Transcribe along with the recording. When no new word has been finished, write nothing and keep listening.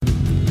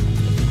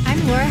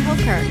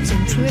Cooper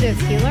Hillkirk, intuitive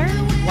healer,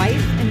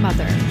 wife, and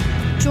mother.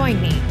 Join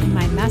me in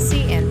my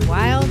messy and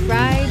wild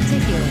ride to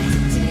healing.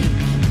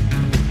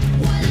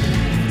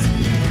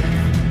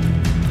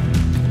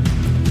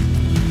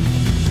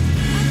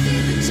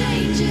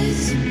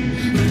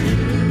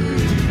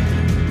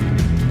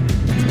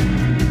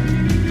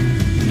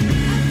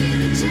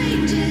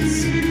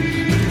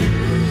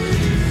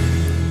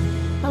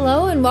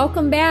 Hello and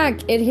welcome back.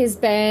 It has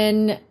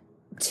been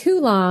too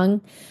long.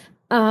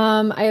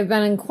 I have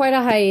been on quite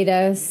a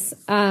hiatus.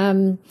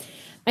 I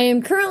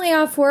am currently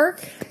off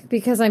work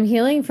because I'm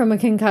healing from a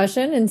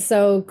concussion. And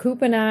so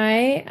Coop and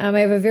I have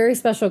a very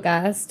special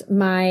guest,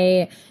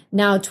 my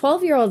now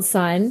 12-year-old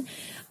son,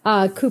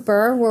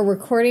 Cooper. We're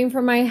recording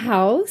from my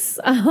house.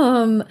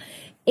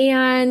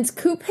 And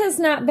Coop has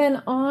not been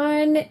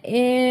on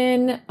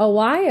in a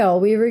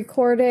while. We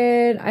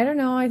recorded, I don't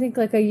know, I think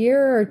like a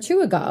year or two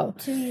ago.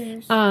 2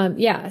 years.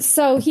 Yeah.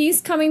 So he's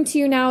coming to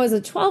you now as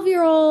a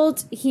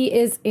 12-year-old. He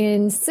is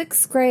in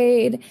 6th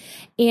grade.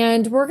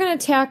 And we're going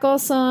to tackle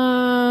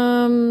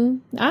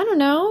some, I don't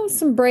know,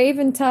 some brave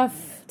and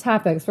tough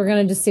topics. We're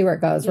going to just see where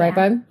it goes. Yeah. Right,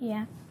 bud?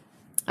 Yeah.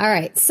 All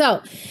right.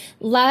 So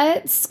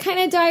let's kind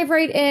of dive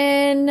right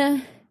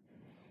in.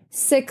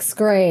 6th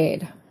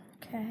grade.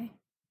 Okay.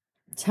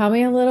 Tell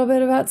me a little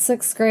bit about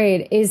 6th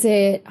grade. Is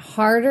it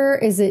harder?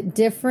 Is it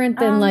different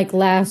than like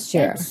last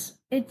year?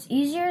 It's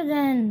easier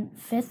than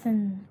 4th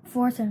and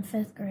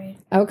 5th grade.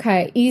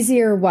 Okay.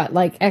 Easier what?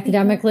 Like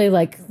academically,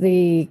 like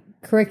the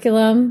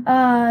curriculum?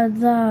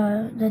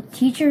 The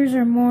teachers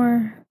are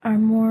more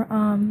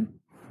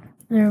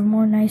they're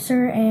more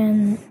nicer,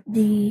 and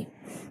the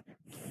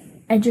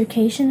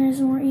education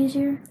is more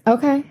easier.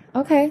 Okay.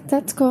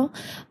 That's cool.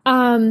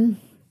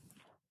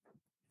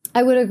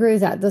 I would agree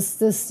with that.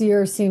 This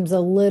year seems a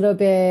little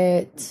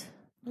bit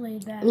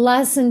Laid back.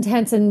 less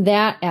intense in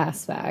that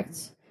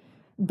aspect,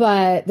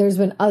 but there's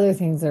been other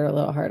things that are a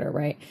little harder,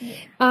 right?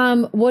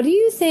 Yeah. What do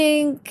you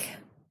think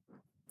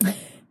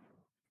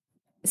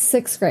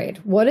 6th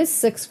grade? What is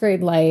 6th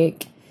grade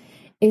like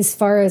as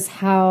far as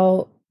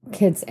how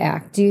kids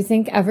act? Do you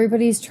think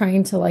everybody's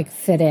trying to like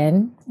fit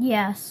in?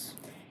 Yes.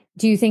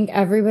 Do you think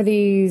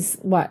everybody's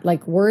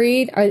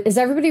worried? Is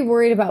everybody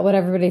worried about what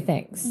everybody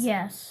thinks?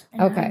 Yes.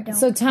 And Okay.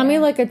 So tell me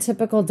like a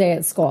typical day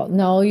at school.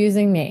 No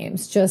using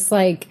names. Just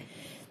like,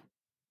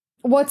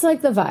 what's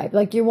like the vibe?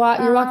 Like you're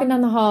walking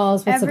down the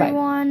halls. What's the vibe?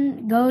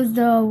 Everyone goes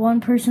to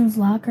one person's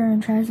locker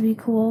and tries to be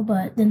cool,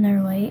 but then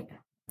they're late.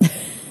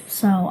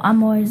 So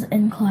I'm always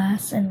in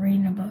class and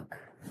reading a book.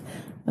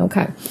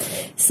 Okay.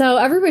 So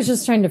everybody's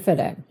just trying to fit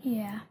in.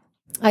 Yeah.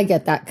 I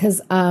get that because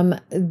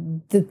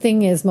the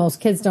thing is, most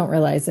kids don't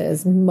realize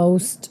is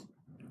most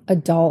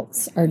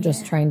adults are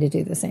just trying to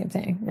do the same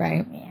thing,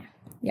 right?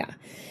 Yeah.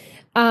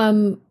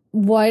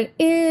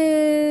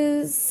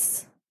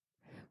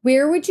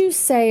 Where would you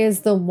say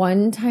is the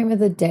one time of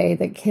the day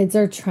that kids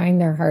are trying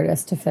their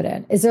hardest to fit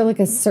in? Is there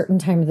like a certain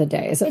time of the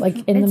day? Is it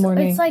like in the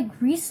morning? It's like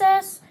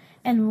recess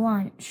and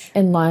lunch.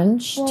 And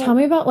lunch? Well, tell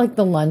me about like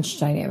the lunch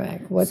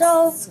dynamic. What's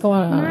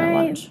going on at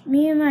lunch?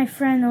 Me and my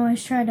friend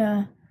always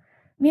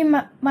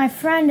my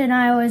friend and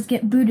I always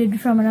get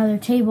booted from another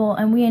table,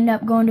 and we end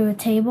up going to a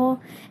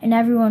table, and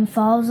everyone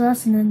follows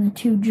us, and then the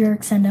two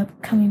jerks end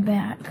up coming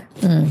back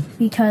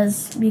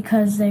because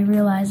they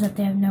realize that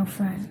they have no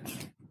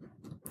friends.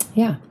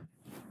 Yeah.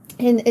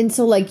 And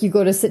so like you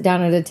go to sit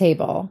down at a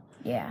table.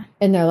 Yeah.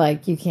 And they're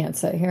like, you can't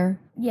sit here.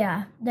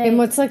 Yeah. And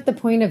what's like the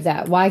point of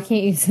that? Why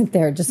can't you sit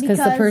there? Just because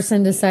the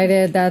person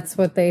decided that's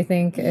what they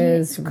think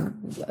is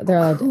they're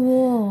allowed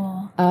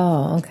cool.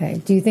 Oh, okay.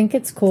 Do you think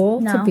it's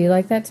cool to be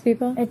like that to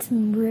people? It's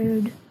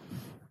rude.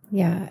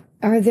 Yeah.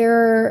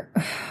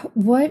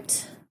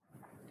 What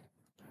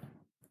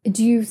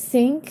do you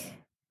think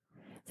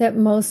that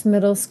most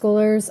middle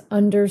schoolers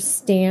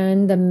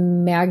understand the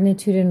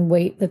magnitude and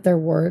weight that their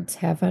words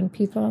have on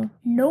people?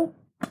 Nope.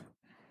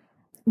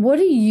 What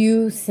do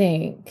you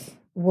think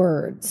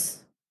words?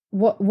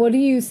 What do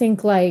you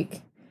think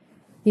like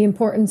the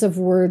importance of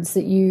words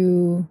that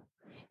you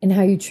and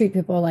how you treat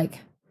people? Like,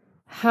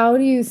 how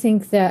do you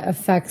think that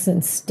affects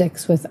and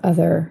sticks with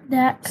other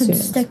That could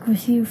students? stick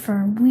with you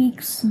for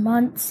weeks,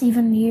 months,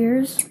 even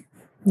years.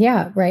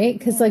 Yeah, right?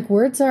 Because like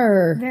words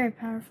are very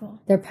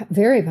powerful. They're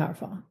very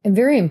powerful and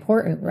very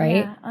important, right?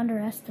 Yeah,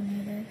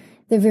 underestimated.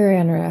 They're very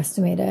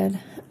underestimated.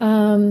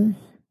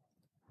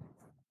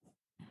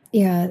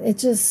 Yeah, it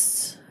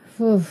just...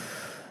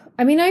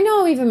 I mean, I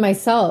know even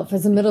myself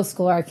as a middle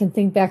schooler, I can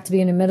think back to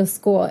being in middle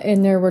school,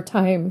 and there were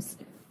times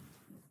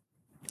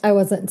I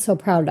wasn't so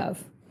proud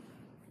of,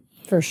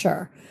 for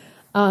sure,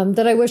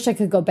 that I wish I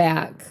could go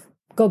back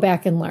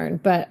and learn.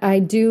 But I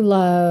do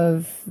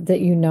love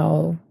that you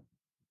know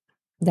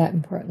that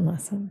important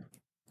lesson.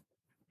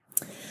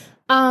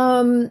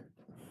 Well,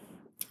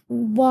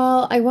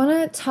 I want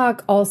to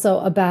talk also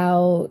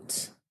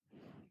about...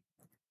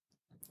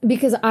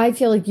 Because I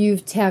feel like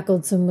you've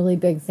tackled some really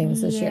big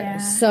things this year.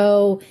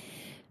 So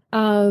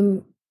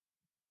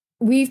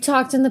we've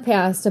talked in the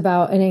past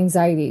about an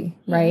anxiety,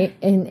 right?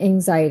 An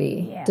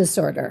anxiety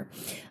disorder,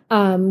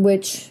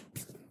 which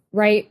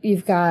right?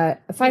 You've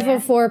got a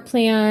 504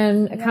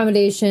 plan,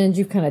 accommodations.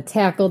 You've kind of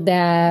tackled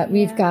that. Yeah.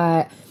 We've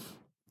got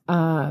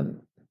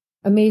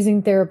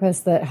amazing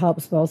therapist that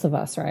helps both of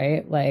us,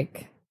 right?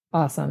 Like,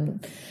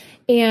 awesome.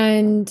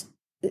 And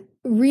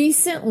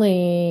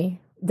recently,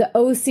 the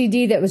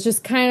OCD that was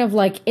just kind of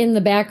like in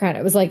the background,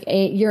 it was like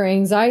your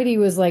anxiety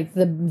was like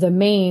the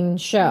main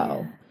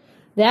show. Yeah.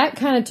 That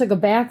kind of took a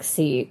back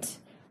seat.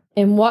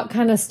 And what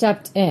kind of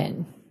stepped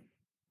in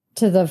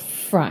to the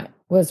front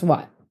was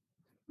what?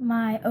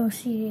 My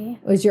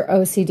OCD. Was your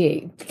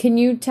OCD. Can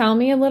you tell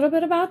me a little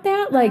bit about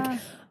that? Like,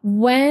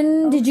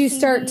 when did you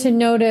start to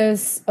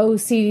notice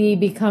OCD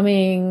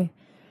becoming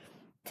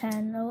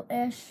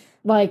 10-ish?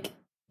 Like,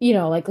 you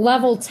know, like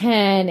level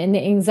 10 and the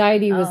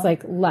anxiety was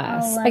like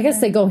less? 11. I guess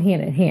they go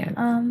hand in hand.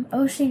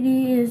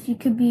 OCD is you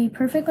could be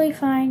perfectly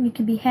fine, you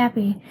could be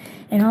happy,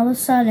 and all of a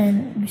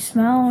sudden you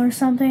smell or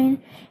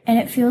something and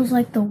it feels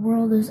like the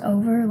world is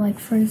over. Like,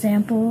 for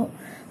example,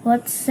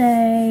 let's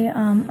say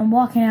I'm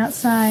walking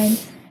outside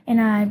and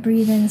I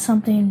breathe in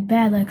something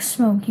bad like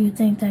smoke. You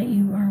think that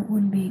you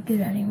wouldn't be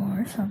good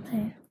anymore or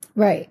something.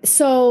 Right.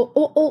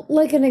 So,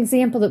 like an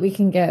example that we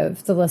can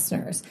give the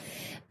listeners.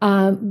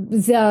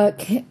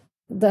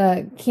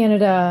 The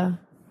Canada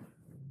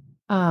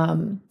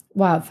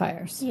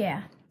wildfires.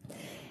 Yeah.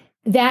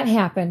 That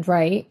happened,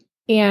 right?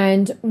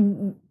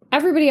 And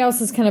everybody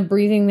else is kind of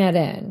breathing that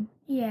in.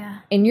 Yeah.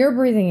 And you're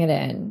breathing it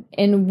in.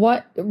 And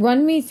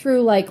run me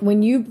through, like,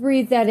 when you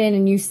breathe that in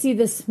and you see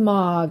the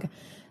smog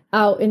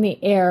out in the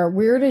air,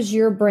 where does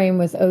your brain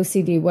with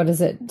OCD, what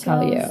does it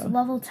tell you?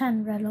 Level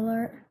 10 red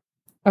alert.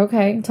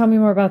 Okay. Tell me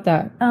more about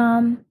that.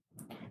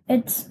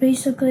 It's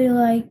basically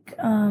like,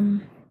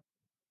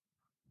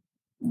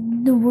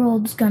 the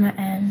world's gonna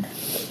end.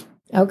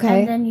 Okay.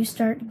 And then you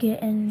start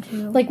getting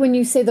to... Like, when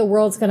you say the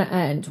world's going to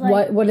end,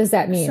 like, what does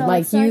that mean? so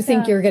Like, you like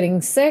think you're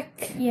getting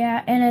sick?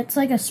 Yeah, and it's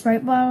like a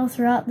Sprite bottle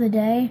throughout the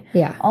day.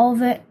 Yeah. All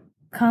of it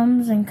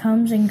comes and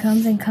comes and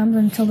comes and comes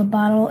until the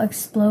bottle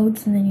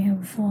explodes, and then you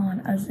have a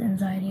full-on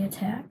anxiety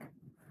attack.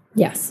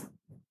 Yes.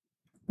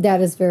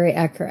 That is very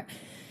accurate.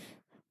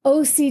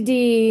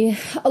 OCD,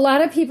 a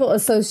lot of people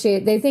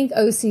they think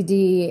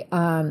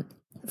OCD,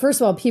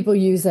 first of all, people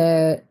use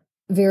it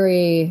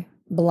very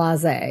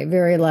blasé,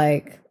 very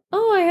like,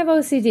 oh, I have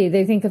OCD.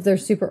 They think if they're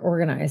super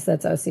organized,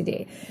 that's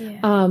OCD,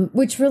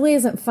 which really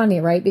isn't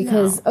funny, right?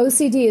 Because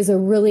OCD is a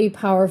really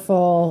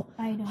powerful,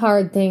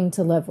 hard thing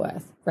to live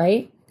with,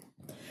 right?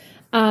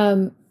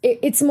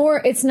 It's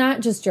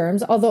not just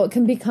germs, although it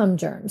can become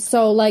germs.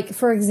 So, like,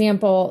 for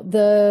example,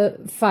 the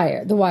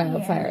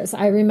wildfires.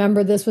 I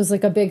remember this was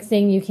like a big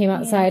thing. You came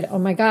outside. Oh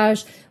my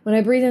gosh, when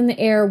I breathe in the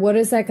air, what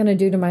is that going to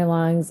do to my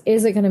lungs?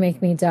 Is it going to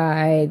make me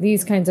die?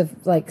 These kinds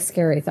of like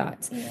scary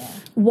thoughts. Yeah.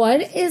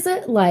 What is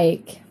it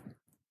like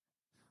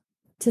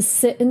to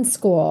sit in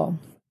school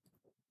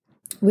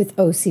with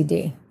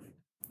OCD?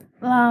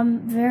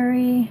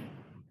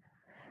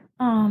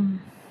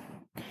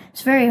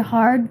 It's very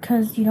hard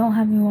because you don't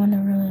have anyone to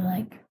really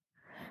like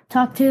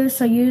talk to.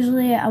 So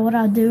usually what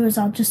I'll do is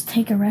I'll just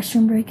take a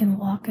restroom break and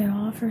walk it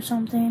off or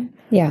something.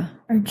 Yeah.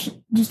 Or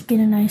just get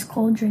a nice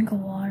cold drink of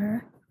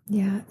water.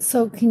 Yeah.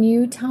 So can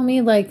you tell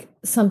me like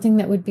something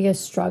that would be a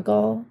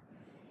struggle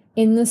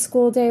in the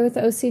school day with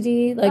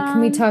OCD? Like, can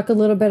we talk a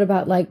little bit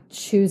about like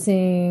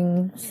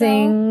choosing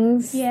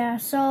things? Yeah.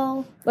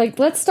 So like,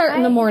 let's start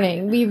in the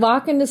morning. We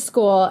walk into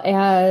school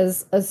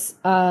as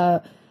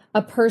a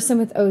person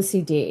with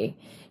OCD.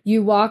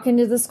 You walk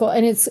into the school,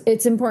 and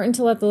it's important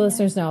to let the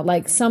listeners know,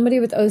 like, somebody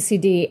with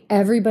OCD,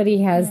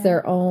 everybody has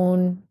their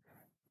own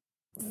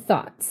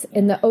thoughts.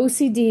 And the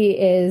OCD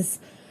is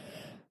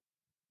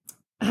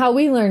how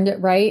we learned it,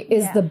 right?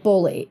 Is the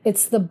bully.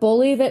 It's the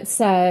bully that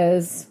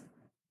says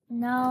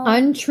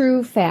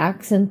untrue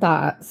facts and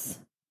thoughts.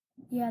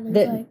 Yeah,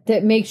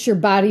 that makes your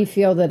body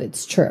feel that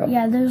it's true.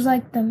 Yeah, there's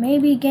like the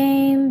maybe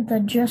game, the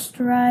just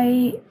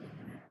right,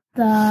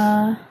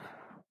 I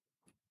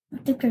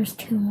think there's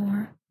two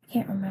more.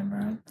 Can't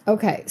remember.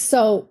 Okay,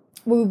 so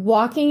we're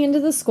walking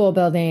into the school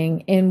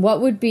building, and what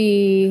would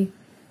be...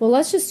 Well,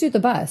 let's just do the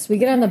bus. We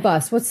get on the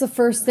bus. What's the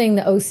first thing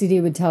the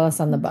OCD would tell us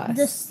on the bus?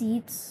 The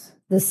seats.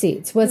 The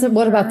seats. What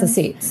about the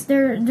seats?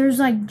 There's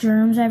like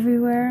germs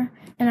everywhere,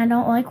 and I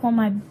don't like when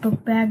my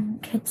book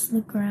bag hits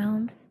the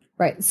ground.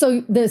 Right.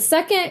 So the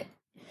second...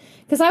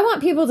 Because I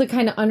want people to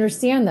kind of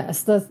understand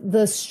this,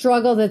 the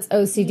struggle that's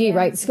OCD,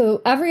 right?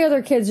 So every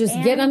other kid's just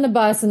getting on the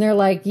bus, and they're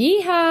like,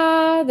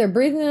 yeehaw! They're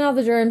breathing in all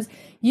the germs.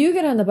 You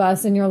get on the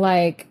bus and you're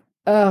like,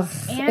 ugh,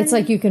 it's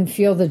like you can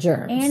feel the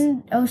germs.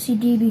 And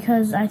OCD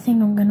because I think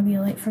I'm going to be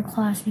late for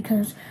class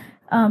because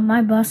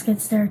my bus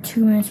gets there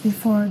 2 minutes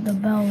before the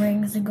bell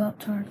rings to go up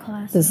to our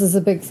class. This is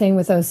a big thing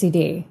with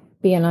OCD,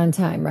 being on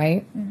time,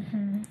 right?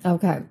 Mm-hmm.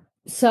 Okay.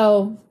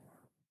 So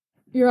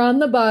you're on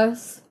the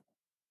bus,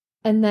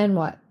 and then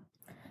what?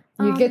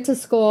 You get to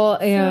school,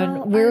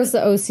 and where's the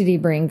OCD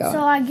brain go?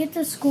 So I get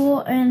to school,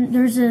 and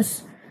there's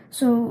this...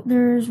 So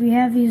we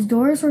have these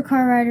doors where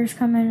car riders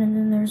come in, and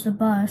then there's the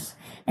bus,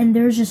 and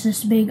there's just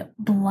this big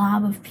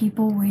blob of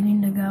people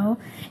waiting to go.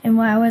 And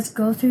when I always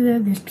go through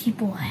there's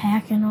people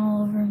hacking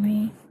all over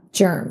me.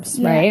 germs,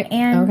 right?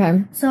 And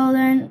okay. So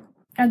then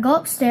I go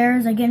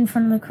upstairs, I get in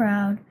front of the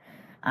crowd,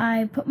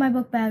 I put my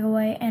book bag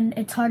away, and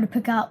it's hard to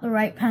pick out the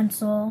right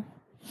pencil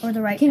or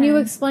the right Can pen. you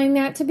explain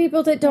that to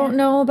people that don't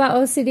know about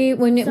OCD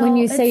when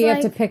you say you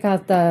have to pick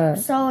out the...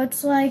 So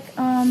it's like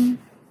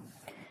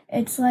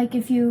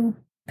if you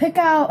pick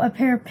out a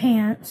pair of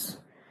pants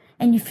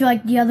and you feel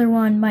like the other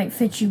one might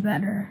fit you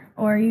better,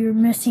 or you're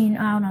missing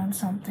out on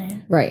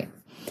something. Right.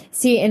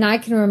 See, and I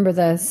can remember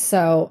this.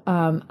 So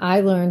I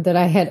learned that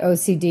I had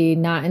OCD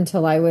not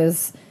until I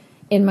was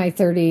in my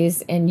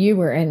 30s and you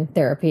were in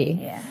therapy.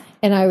 Yeah.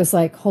 And I was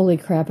like, holy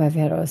crap, I've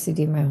had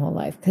OCD my whole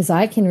life. Because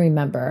I can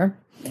remember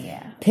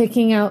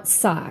picking out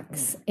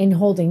socks and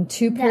holding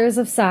two pairs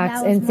of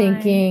socks and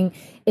thinking,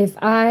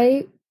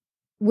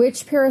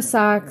 which pair of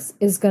socks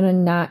is going to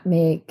not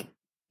make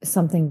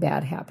something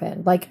bad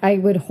happen? Like, I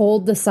would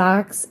hold the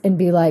socks and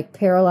be like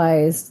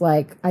paralyzed,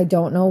 like I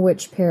don't know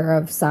which pair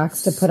of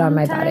socks to put on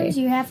my body. Sometimes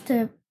you have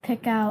to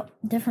pick out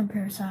different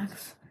pair of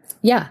socks.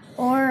 Yeah.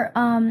 Or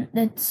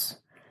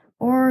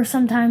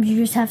sometimes you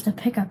just have to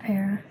pick a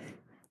pair.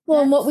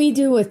 Well, and what we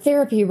do with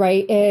therapy,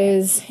 right,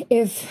 is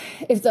if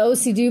the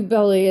OCD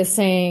bully is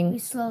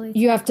saying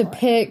you have to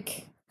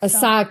pick a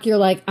sock, you're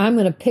like, I'm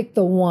going to pick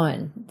the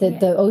one that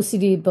the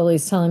OCD bully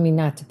is telling me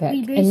not to pick.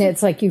 And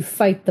it's like you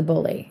fight the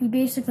bully. We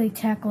basically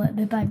tackle it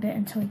bit by bit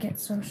until it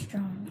gets so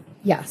strong.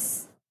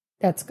 Yes,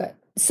 that's good.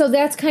 So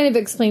that's kind of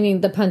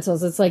explaining the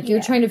pencils. It's like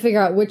you're trying to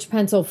figure out which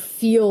pencil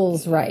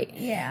feels right.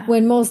 Yeah.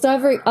 When most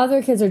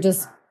other kids are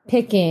just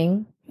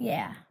picking.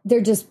 Yeah.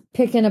 They're just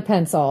picking a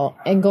pencil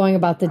and going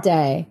about the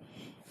day.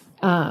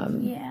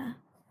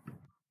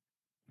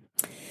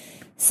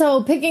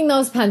 So picking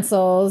those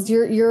pencils,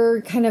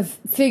 you're kind of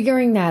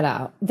figuring that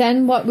out.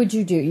 Then what would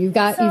you do? You've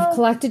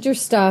collected your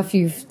stuff.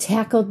 You've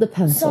tackled the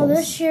pencils. So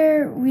this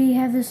year we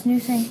have this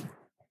new thing.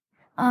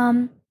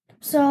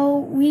 So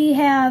we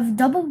have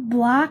double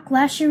block.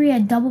 Last year we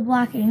had double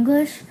block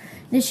English.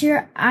 This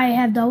year I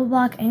have double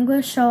block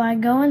English. So I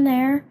go in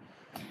there.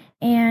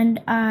 And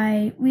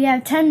we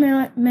have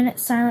 10-minute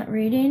silent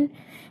reading,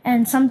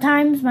 and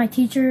sometimes my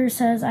teacher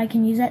says I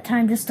can use that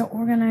time just to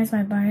organize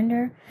my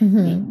binder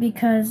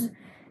because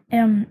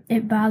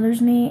it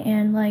bothers me.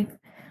 And like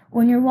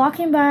when you're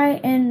walking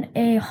by in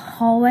a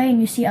hallway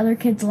and you see other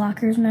kids'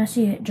 lockers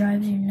messy, it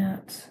drives you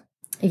nuts.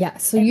 Yeah,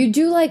 so you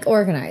do like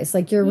organized.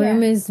 Like your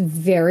room is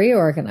very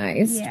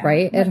organized,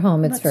 right? At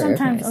home, it's very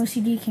organized. Sometimes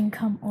OCD can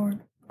come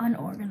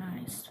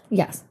unorganized.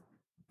 Yes.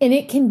 And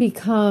it can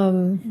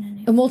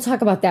become, and we'll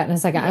talk about that in a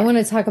second. I want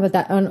to talk about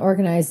that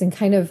unorganized and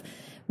kind of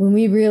when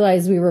we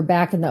realized we were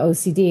back in the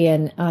OCD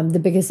and the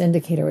biggest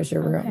indicator was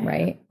your room,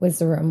 right? Was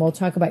the room. We'll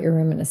talk about your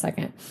room in a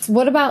second.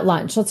 What about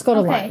lunch? Let's go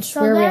to lunch. So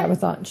Where are we at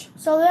with lunch?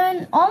 So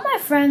then all my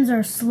friends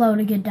are slow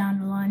to get down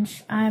to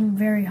lunch. I'm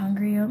very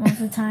hungry most of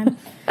the time.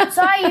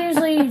 So I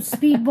usually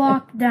speed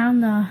walk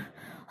down the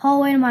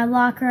hallway to my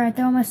locker. I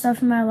throw my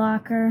stuff in my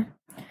locker.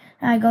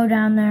 I go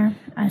down there.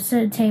 I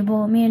sit at a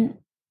table. Me and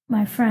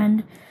my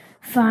friend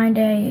find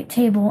a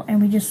table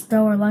and we just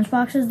throw our lunch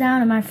boxes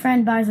down, and my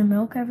friend buys a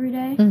milk every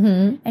day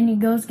and he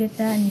goes get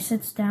that and he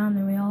sits down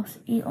and we all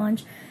eat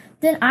lunch.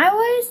 Then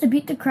to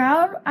beat the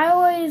crowd,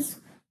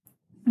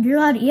 you're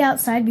allowed to eat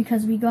outside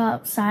because we go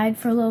outside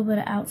for a little bit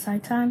of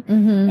outside time.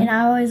 And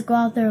I always go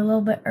out there a little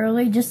bit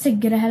early just to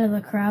get ahead of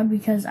the crowd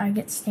because I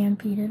get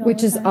stampeded all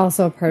Which the is time.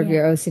 also a part of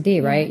your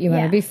OCD, right? You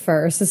want to be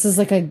first. This is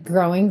like a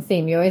growing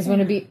theme. You always want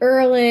to be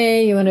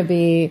early. You want to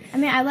be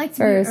I like to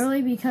first. be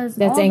early because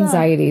that's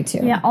anxiety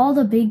too. Yeah, all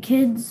the big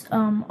kids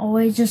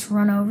always just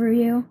run over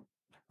you.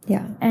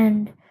 Yeah.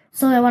 And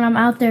so that when I'm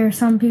out there,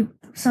 some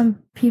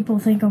people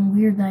think I'm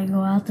weird that I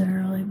go out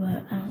there early,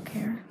 but I don't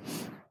care.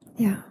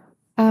 Yeah.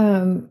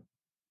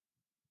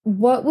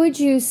 What would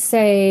you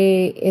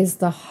say is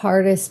the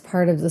hardest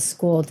part of the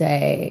school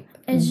day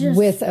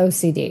with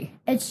OCD?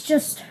 It's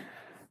just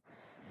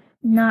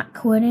not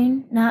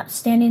quitting, not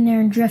standing there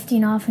and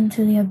drifting off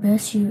into the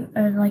abyss. You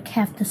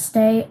have to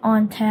stay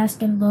on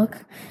task and look.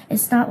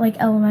 It's not like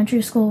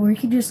elementary school where you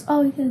could you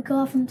could go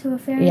off into a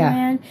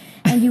fairyland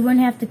and you wouldn't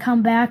have to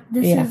come back.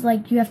 This is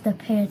like you have to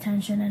pay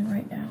attention and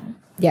write down.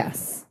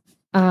 Yes.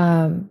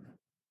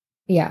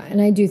 Yeah,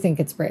 and I do think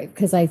it's brave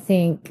because I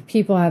think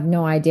people have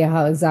no idea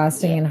how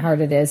exhausting and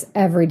hard it is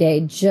every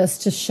day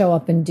just to show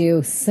up and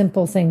do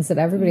simple things that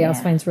everybody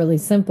else finds really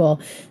simple.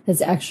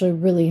 That's actually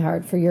really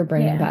hard for your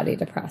brain and body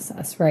to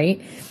process,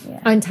 right?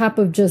 Yeah. On top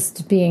of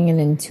just being an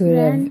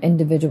intuitive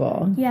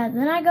individual. Yeah,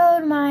 then I go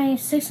to my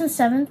 6th and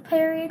 7th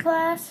period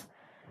class.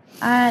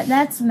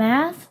 That's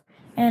math,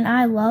 and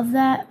I love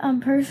that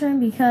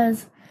person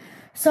because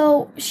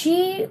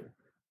she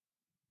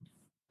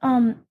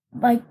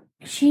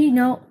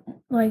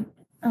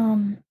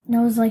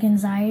knows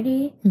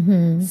anxiety.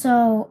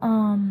 So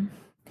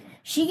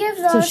she gives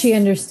us. So she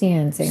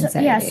understands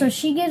anxiety. So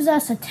she gives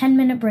us a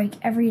 10-minute break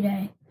every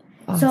day.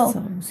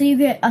 Awesome. So you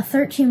get a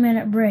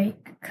 13-minute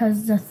break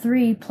because the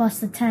 3 plus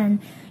the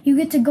 10, you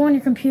get to go on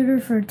your computer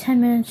for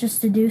 10 minutes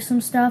just to do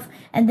some stuff,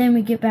 and then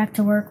we get back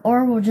to work,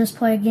 or we'll just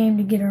play a game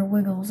to get our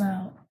wiggles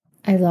out.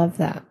 I love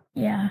that.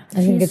 Yeah. I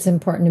think it's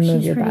important to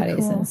move she's your pretty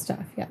bodies cool. and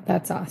stuff. Yeah,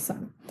 that's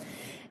awesome.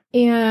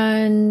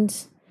 And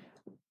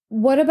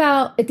what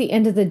about at the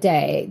end of the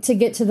day to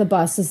get to the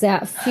bus? Does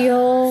that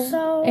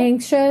feel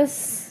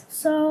anxious?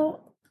 So,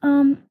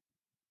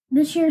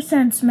 this year,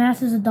 since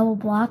math is a double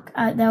block,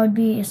 that would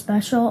be a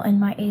special, and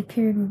my 8th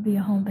period would be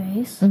a home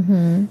base.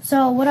 Mm-hmm.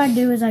 So what I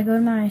do is I go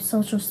to my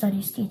social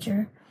studies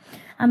teacher.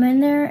 I'm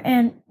in there,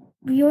 and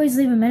we always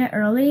leave a minute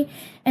early,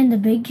 and the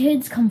big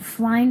kids come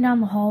flying down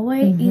the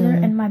hallway,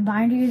 and my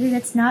binder either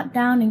gets knocked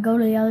down and go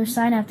to the other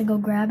side, and I have to go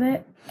grab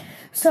it.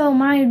 So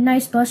my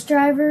nice bus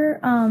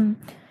driver,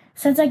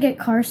 since I get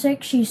car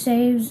sick, she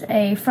saves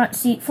a front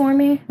seat for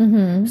me.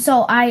 Mm-hmm.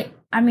 So I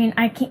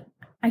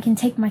can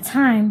take my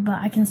time, but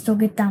I can still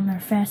get down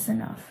there fast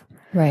enough.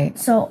 Right.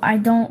 So I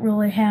don't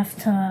really have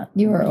to...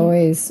 You are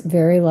always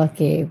very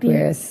lucky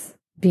with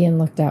being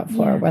looked out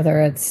for, whether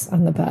it's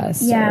on the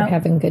bus or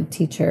having good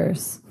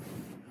teachers.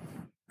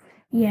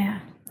 Yeah.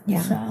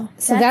 Yeah.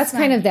 So that's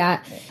kind of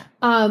that.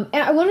 And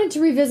I wanted to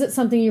revisit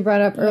something you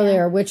brought up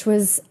earlier, which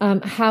was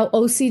how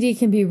OCD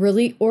can be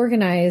really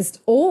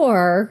organized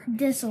or...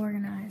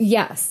 disorganized.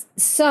 Yes.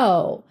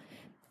 So...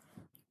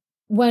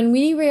 when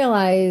we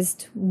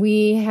realized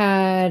we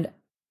had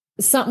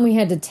something we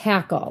had to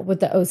tackle with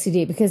the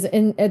OCD, because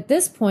at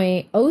this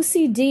point,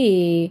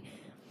 OCD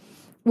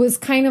was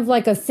kind of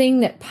like a thing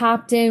that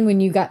popped in when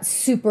you got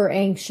super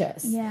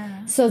anxious.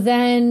 Yeah. So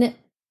then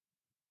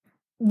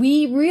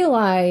we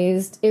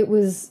realized it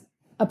was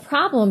a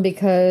problem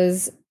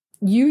because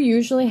you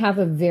usually have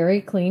a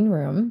very clean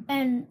room.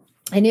 And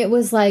it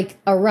was like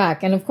a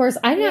wreck. And of course,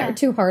 I'm not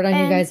too hard on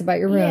you guys about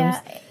your rooms.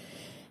 Yeah.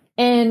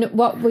 And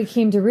what we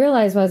came to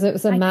realize was it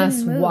was a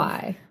mess.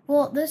 Why?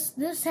 Well, this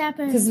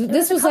happened because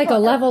this was like a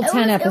level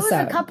 10 episode. It was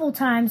a couple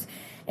times.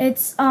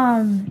 It's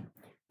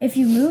if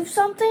you move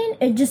something,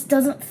 it just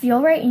doesn't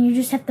feel right, and you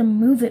just have to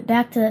move it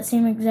back to that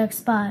same exact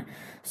spot.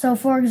 So,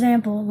 for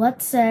example,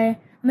 let's say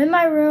I'm in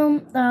my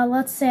room.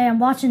 Let's say I'm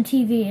watching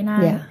TV, and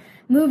I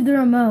move the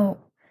remote,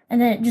 and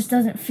then it just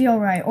doesn't feel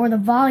right, or the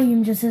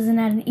volume just isn't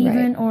at an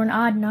even or an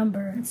odd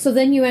number. So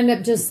then you end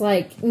up just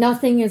like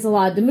nothing is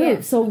allowed to move.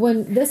 Yeah. So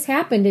when this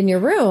happened in your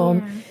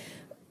room,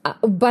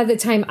 by the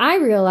time I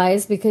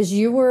realized, because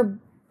you were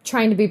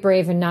trying to be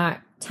brave and not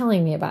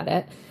telling me about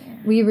it,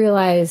 we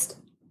realized,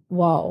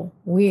 whoa,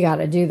 we got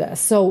to do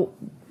this. So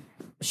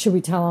should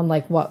we tell them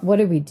like what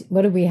do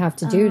we have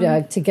to do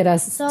to get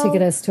us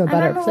to a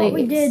better place? What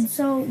we did.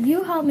 So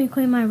you helped me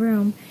clean my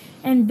room.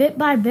 And bit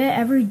by bit,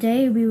 every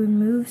day we would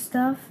move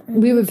stuff.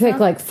 We would pick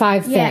like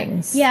 5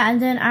 things. Yeah, and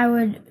then I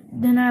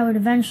would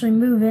eventually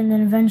move it, and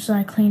then eventually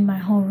I cleaned my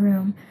whole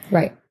room.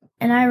 Right.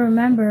 And I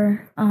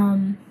remember,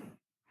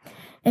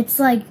 it's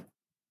like,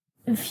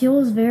 it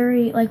feels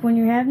very, like when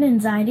you're having an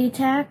anxiety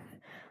attack,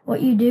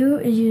 what you do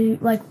is you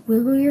like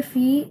wiggle your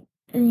feet,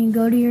 and you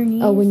go to your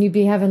knees. Oh, when you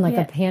be having like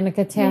a panic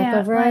attack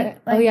over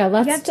it?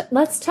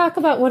 Let's talk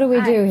about what do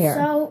we do here.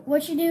 So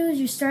what you do is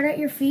you start at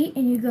your feet,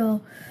 and you go...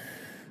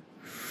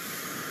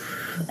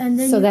 And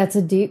then that's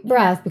a deep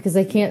breath because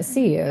they can't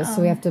see you.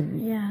 So we have to,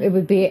 it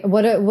would be,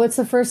 what's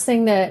the first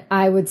thing that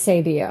I would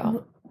say to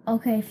you?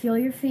 Okay, feel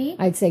your feet.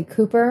 I'd say,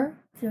 Cooper,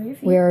 feel your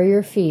feet. Where are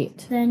your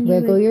feet? Then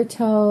wiggle your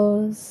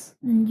toes.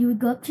 Then you would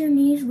go up to your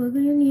knees,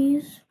 wiggle your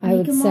knees.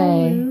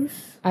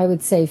 I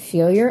would say,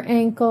 feel your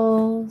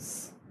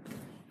ankles.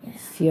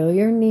 Yes. Feel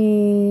your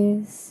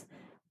knees.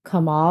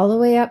 Come all the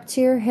way up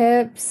to your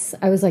hips.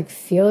 I was like,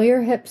 feel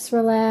your hips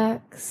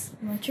relax.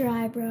 Let your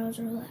eyebrows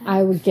relax.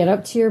 I would get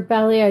up to your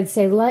belly. I'd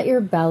say, let your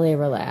belly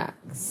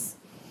relax.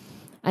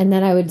 And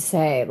then I would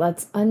say,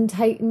 let's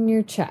untighten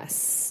your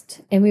chest.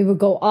 And we would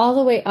go all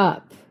the way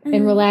up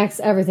and relax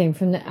everything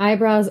from the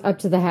eyebrows up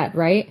to the head,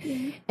 right?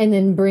 Mm-hmm. And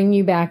then bring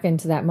you back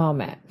into that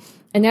moment.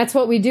 And that's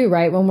what we do,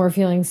 right, when we're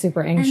feeling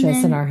super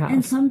anxious in our house.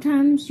 And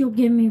sometimes you'll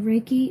give me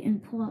Reiki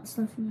and pull out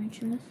stuff from my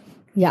chest.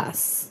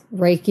 Yes,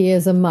 Reiki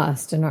is a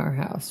must in our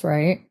house,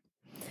 right?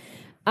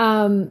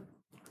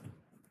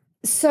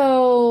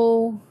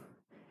 So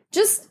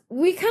just,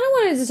 we kind of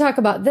wanted to talk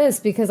about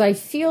this because I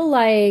feel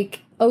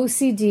like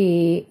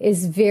OCD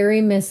is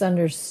very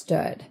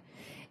misunderstood.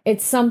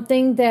 It's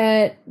something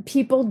that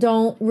people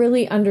don't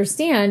really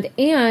understand,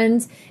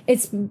 and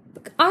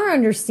our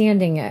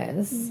understanding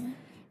is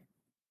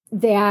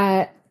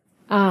that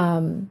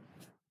OCD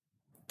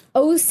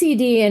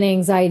and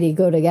anxiety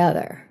go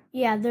together.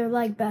 Yeah, they're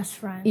like best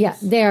friends. Yeah,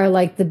 they're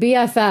like the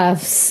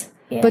BFFs,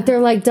 but they're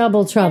like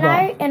double trouble.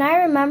 And I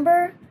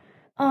remember,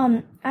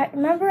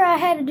 I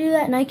had to do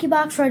that Nike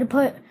box where I had to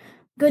put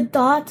good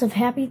thoughts of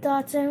happy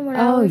thoughts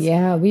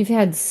in. We've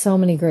had so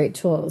many great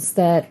tools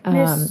that,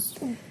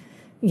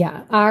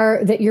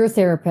 that your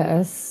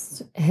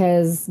therapist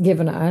has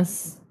given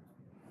us.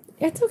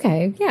 It's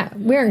okay. Yeah,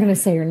 we aren't going to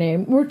say your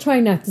name. We're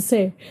trying not to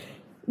say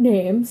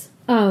names.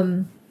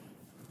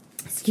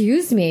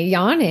 Excuse me,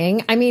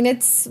 yawning. I mean,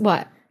 it's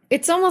what?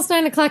 It's almost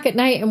 9:00 at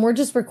night, and we're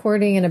just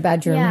recording in a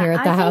bedroom here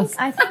at the house.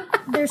 I think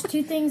there's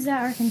 2 things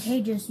that are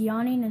contagious: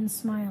 yawning and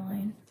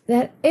smiling.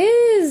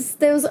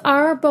 Those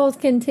are both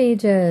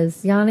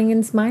contagious. Yawning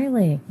and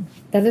smiling.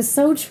 That is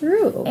so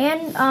true.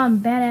 And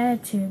bad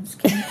attitudes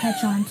can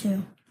catch on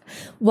too.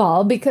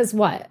 Well, because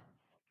what?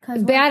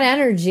 Bad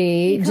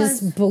energy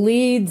just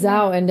bleeds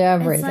out into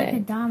everything. It's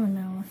like a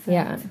domino effect.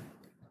 Yeah,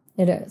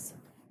 it is.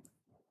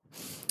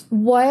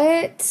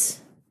 What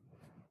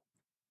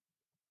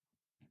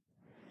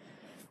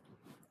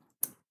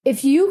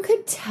if you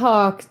could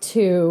talk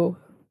to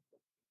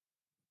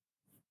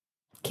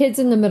kids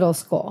in the middle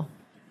school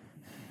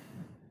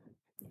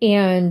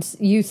and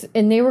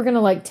they were going to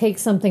like take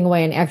something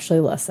away and actually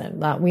listen?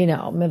 We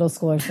know middle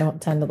schoolers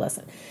don't tend to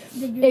listen.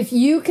 If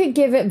you could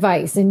give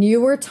advice and you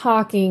were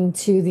talking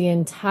to the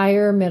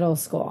entire middle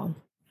school,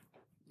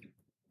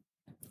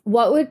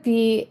 what would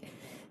be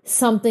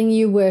something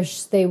you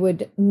wish they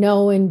would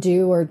know and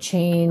do or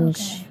change?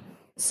 Okay.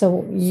 So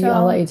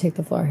I'll let you take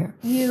the floor here.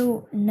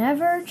 You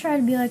never try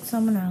to be like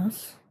someone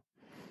else.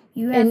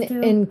 You have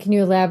to. And can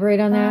you elaborate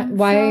on that?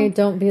 Why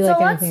don't be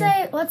like anything?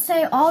 So let's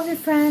say all of your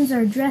friends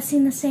are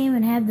dressing the same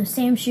and have the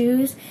same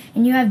shoes,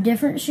 and you have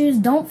different shoes.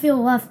 Don't feel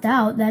left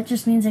out. That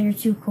just means that you're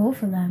too cool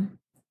for them.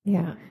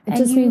 Yeah, it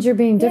just means you're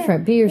being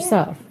different. Be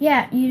yourself.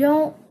 Yeah, you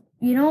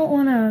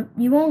want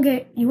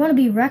to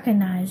be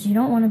recognized. You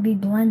don't want to be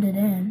blended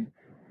in.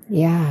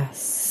 Yes.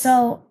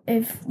 So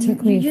if it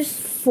took me just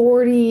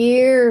 40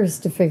 years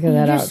to figure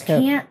that out. You just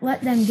can't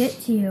let them get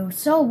to you.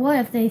 So what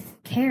if they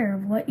care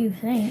of what you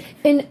think?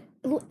 And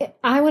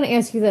I want to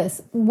ask you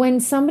this: when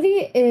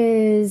somebody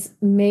is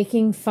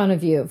making fun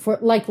of you for,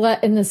 like,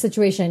 in the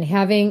situation,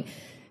 having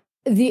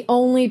the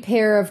only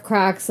pair of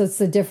Crocs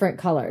that's a different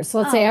color. So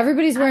let's say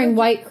everybody's wearing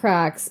white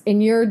Crocs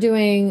and you're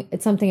doing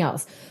something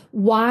else.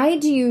 Why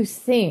do you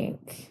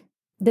think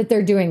that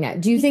they're doing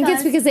that? Do you think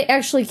it's because they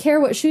actually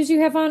care what shoes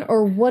you have on,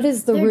 or what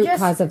is the root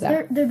cause of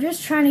that? They're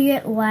just trying to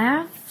get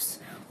laughs,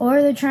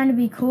 or they're trying to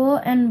be cool.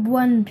 And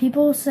when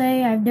people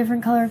say I have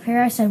different color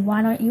pair, I say,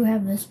 why don't you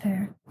have this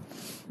pair?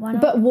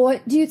 But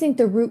what do you think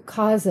the root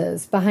cause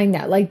is behind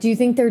that? Like, do you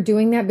think they're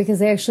doing that because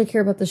they actually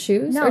care about the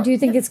shoes? No, or do you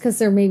think it's because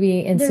they're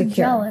maybe insecure? They're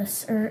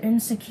jealous or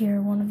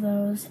insecure, one of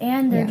those.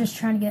 And they're just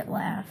trying to get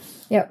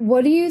laughs. Yeah.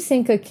 What do you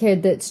think a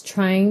kid that's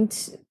trying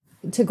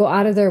to go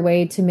out of their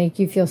way to make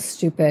you feel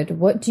stupid,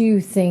 what do you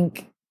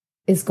think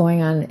is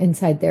going on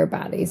inside their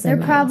bodies? They're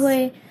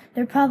probably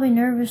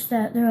nervous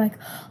that they're like,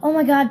 oh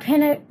my God,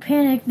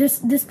 panic.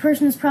 This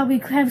person is probably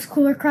has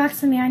cooler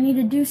Crocs than me. I need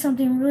to do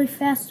something really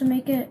fast to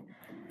make it.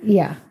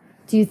 Yeah.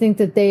 Do you think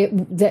that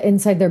that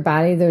inside their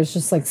body, there's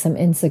just like some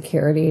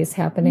insecurities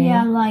happening?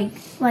 Yeah, like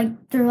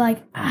they're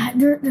like,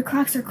 their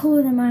Crocs are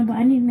cooler than mine, but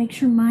I need to make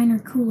sure mine are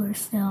cooler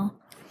still.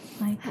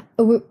 Like,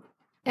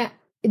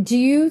 do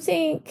you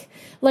think,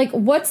 like,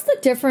 what's the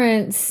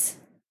difference?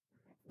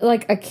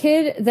 Like a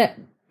kid that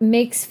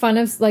makes fun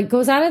of, like,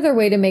 goes out of their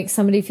way to make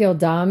somebody feel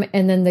dumb,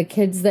 and then the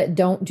kids that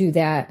don't do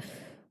that,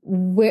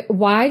 where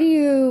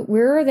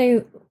are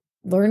they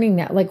learning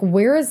that? Like,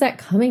 where is that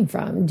coming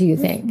from, do you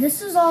think?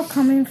 This is all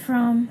coming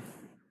from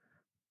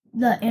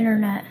the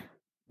internet.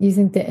 You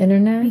think the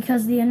internet?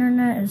 Because the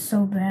internet is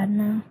so bad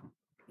now.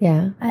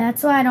 Yeah.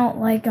 That's why I don't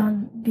like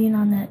being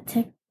on that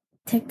TikTok.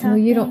 Well,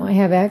 you don't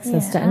have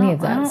access to any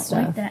of that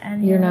stuff. Like that,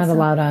 You're not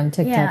allowed on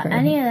TikTok. Yeah,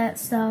 any of that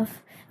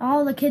stuff.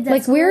 All the kids at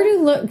like, school, where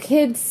do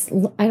kids?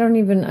 I don't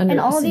even understand. And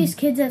all these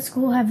kids at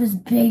school have this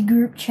big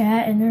group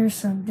chat, and there's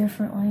some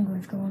different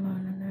language going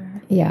on in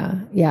there. Yeah.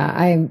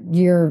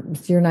 You're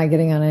not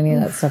getting on any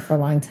of that stuff for a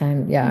long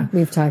time. Yeah,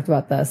 we've talked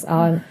about this.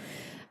 I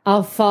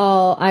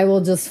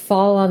will just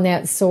fall on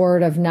that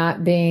sword of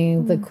not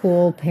being the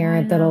cool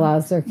parent that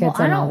allows their kids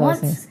on all those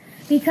things.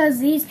 Because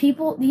these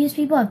people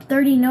have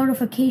 30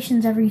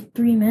 notifications every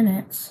 3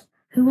 minutes.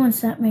 Who wants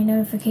that many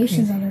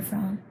notifications on their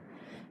phone?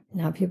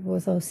 Not people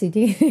with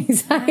OCD and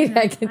anxiety,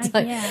 I can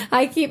tell you.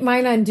 I keep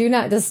mine on Do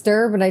Not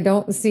Disturb, and I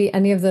don't see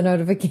any of the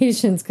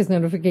notifications because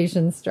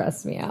notifications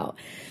stress me out.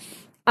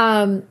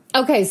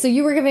 Okay, so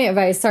you were giving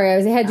advice. Sorry,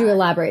 I had to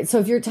elaborate. So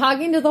if you're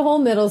talking to the whole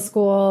middle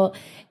school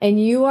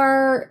and you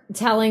are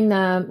telling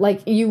them,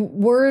 like,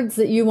 words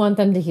that you want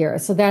them to hear.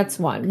 So that's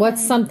one. Okay.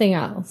 What's something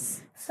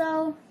else?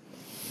 So,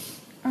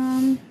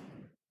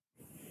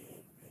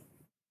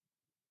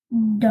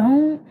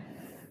 don't,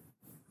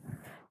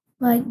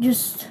 like,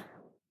 just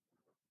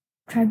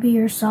try to be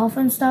yourself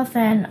and stuff,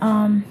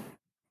 and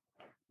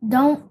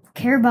don't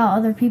care about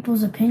other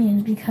people's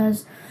opinions,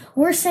 because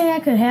worst thing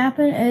that could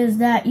happen is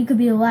that you could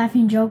be a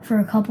laughing joke for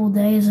a couple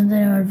days and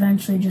then it would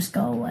eventually just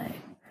go away.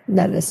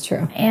 That is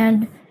true.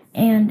 And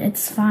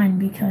it's fine,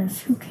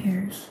 because who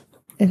cares?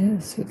 It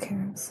is. Who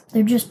cares?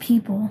 They're just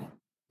people.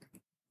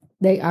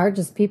 They are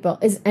just people.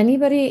 Is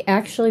anybody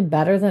actually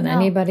better than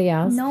anybody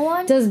else? No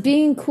one. Does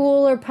being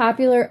cool or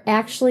popular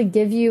actually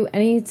give you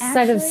any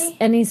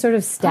sort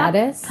of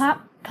status?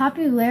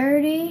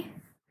 Popularity,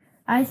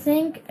 I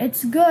think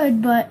it's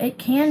good, but it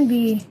can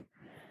be,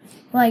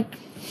 like,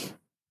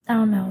 I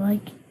don't know,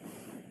 like,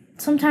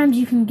 sometimes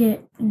you can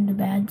get into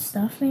bad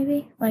stuff,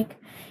 maybe. Like,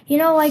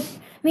 like,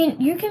 I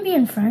mean, you can be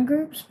in friend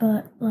groups,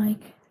 but,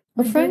 like...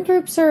 Well, friend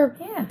groups are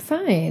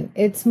fine.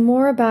 It's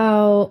more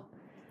about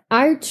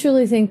I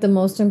truly think the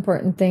most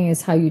important thing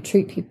is how you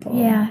treat people.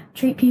 Yeah,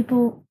 treat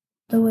people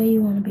the way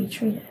you want to be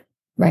treated.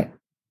 Right.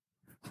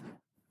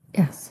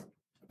 Yes,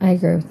 I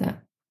agree with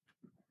that.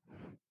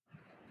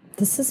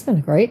 This has been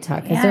a great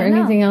talk. Is there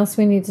anything else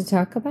we need to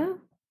talk about?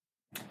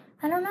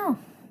 I don't know.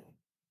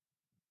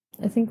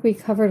 I think we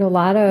covered a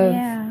lot of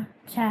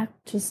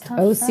just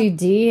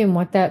OCD stuff and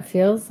what that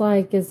feels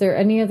like. Is there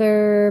any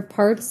other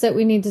parts that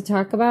we need to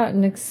talk about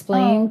and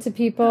explain to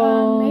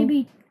people?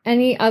 Maybe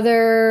any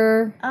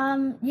other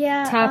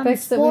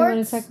topics that we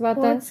want to talk about?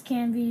 Sports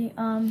can be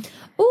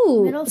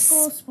middle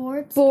school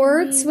sports.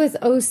 Sports with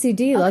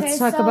OCD. Let's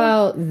talk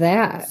about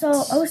that. So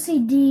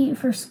OCD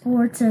for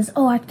sports is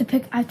I have to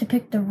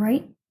pick the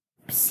right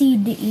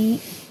seed to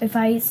eat. If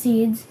I eat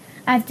seeds,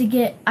 I have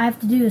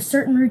to do a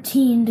certain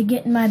routine to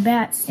get in my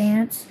bat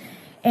stance.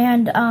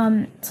 And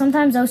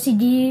sometimes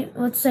OCD,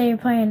 let's say you're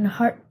playing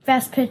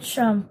fast pitch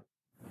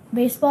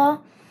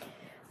baseball,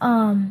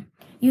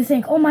 you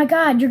think, oh my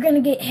God, you're going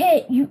to get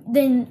hit.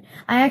 Then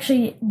I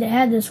actually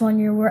had this one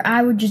year where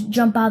I would just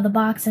jump out of the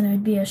box and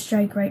it'd be a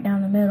strike right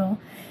down the middle.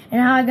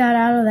 And how I got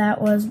out of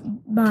that was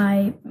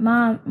my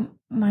mom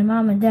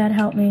and dad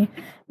helped me.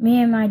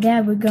 Me and my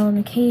dad would go in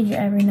the cage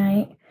every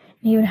night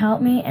and he would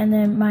help me. And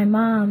then my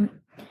mom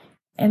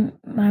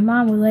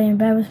would lay in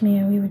bed with me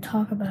and we would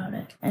talk about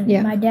it. And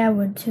my dad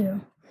would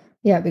too.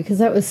 Yeah, because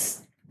that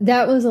was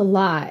a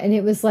lot. And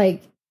it was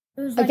like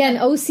again,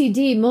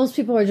 OCD, most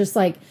people are just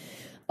like,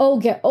 oh,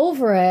 get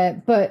over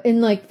it. But in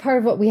like part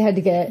of what we had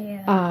to get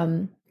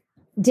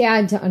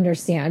dad to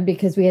understand,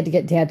 because we had to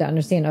get dad to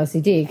understand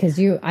OCD, because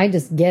I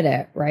just get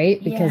it,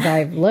 right? Because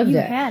I've lived it.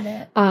 You had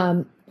it.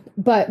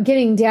 But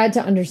getting dad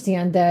to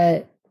understand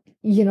that,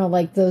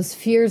 like those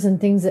fears and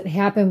things that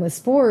happen with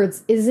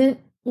sports isn't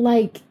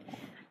like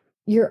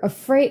you're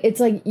afraid. It's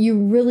like you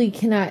really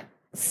cannot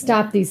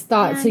stop these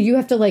thoughts. So you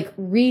have to like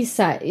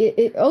reset.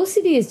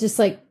 OCD is just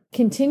like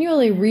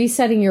continually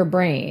resetting your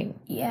brain.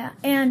 Yeah.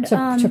 And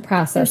to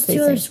process there's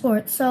two other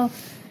sports. So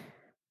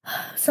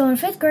in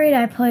 5th grade,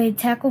 I played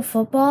tackle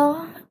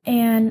football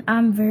and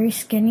I'm very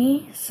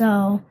skinny.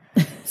 So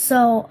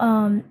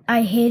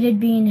I hated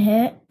being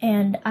hit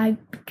and I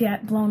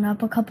got blown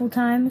up a couple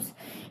times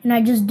and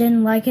I just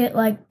didn't like it.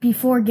 Like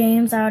before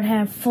games, I would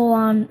have full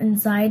on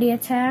anxiety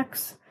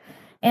attacks.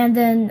 And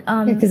then,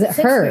 because it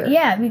hurt.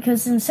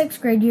 Because in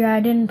 6th grade year, I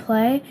didn't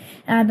play,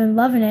 and I've been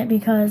loving it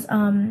because,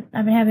 I've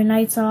been having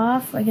nights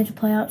off. I get to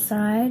play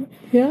outside.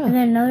 Yeah. And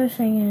then another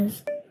thing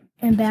is,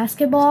 in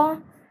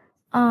basketball,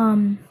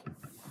 if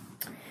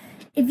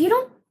you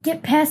don't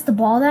get past the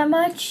ball that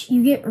much,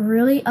 you get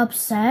really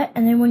upset,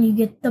 and then when you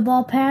get the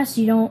ball past,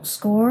 you don't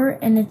score,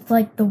 and it's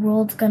like the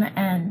world's gonna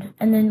end.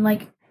 And then,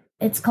 like,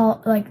 it's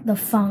called, like, the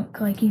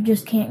funk. Like, you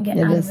just can't get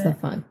out of it. It is the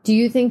funk. Do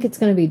you think it's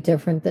going to be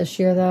different this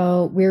year,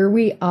 though? Where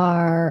we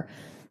are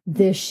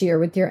this year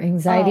with your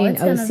anxiety and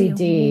OCD.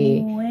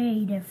 Be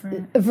way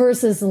different.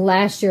 Versus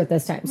last year at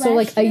this time. So,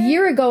 like, a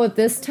year ago at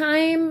this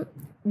time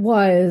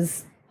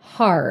was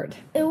hard.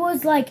 It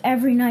was like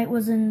every night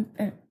was a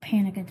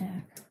panic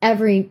attack.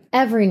 Every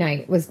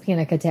night was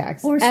panic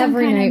attacks. Or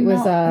every night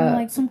was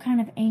like some kind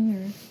of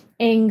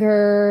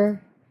anger.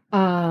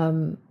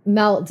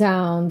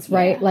 Meltdowns,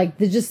 right? Like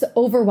just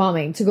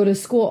overwhelming to go to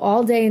school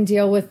all day and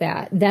deal with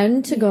that.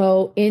 Then to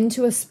go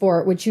into a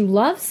sport, which you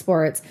love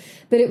sports,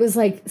 but it was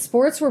like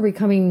sports were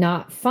becoming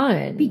not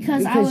fun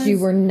because you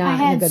were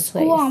not in a good place. I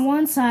had school on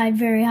one side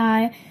very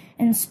high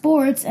and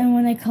sports, and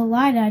when they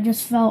collided, I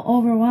just felt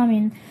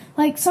overwhelming.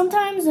 Like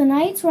sometimes the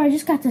nights where I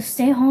just got to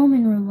stay home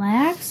and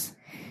relax,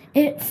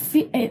 it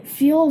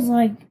feels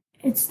like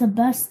it's the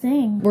best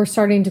thing. We're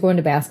starting to go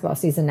into basketball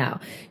season now.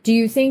 Do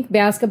you think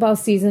basketball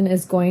season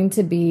is going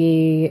to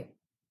be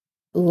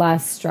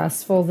less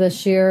stressful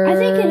this year? I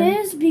think it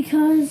is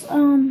because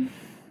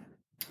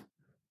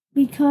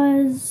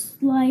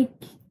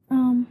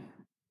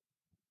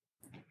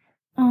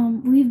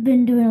we've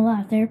been doing a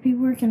lot of therapy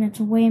work and it's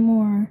way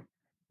more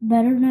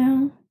better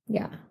now.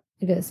 Yeah,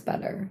 it is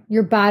better.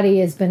 Your body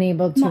has been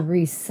able to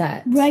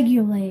reset.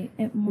 Regulate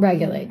it more.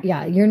 Regulate,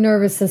 yeah. Your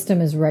nervous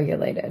system is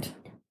regulated.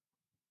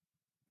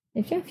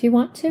 If you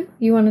want to.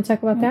 You want to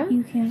talk about that?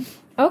 You can.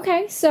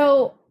 Okay,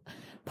 so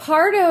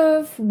part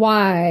of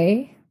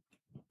why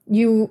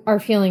you are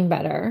feeling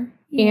better,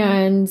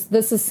 and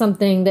this is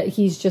something that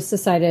he's just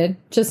decided,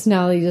 just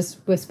now he just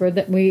whispered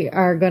that we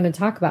are going to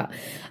talk about,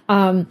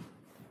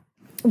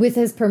 with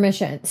his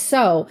permission.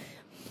 So,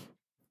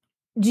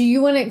 do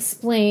you want to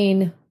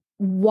explain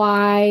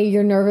why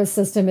your nervous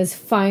system is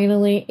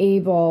finally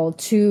able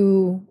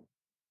to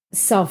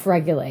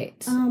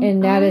self-regulate,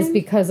 and that is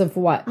because of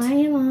what? I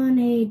am on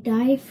a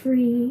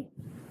dye-free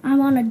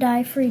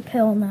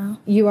pill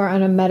now. You are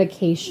on a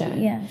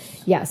medication.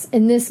 Yes,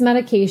 and this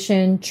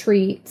medication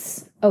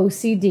treats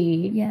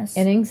OCD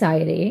and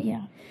anxiety.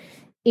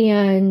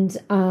 And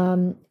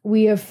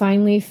we have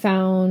finally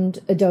found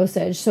a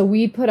dosage. So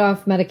we put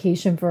off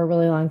medication for a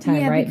really long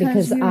time, right?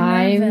 Because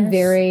I'm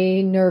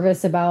very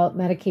nervous about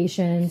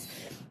medications,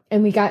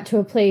 and we got to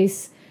a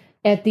place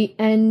at the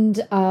end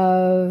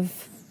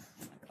of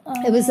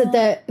It was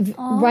at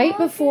right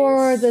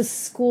before the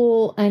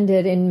school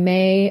ended in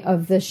May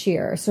of this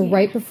year. So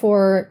right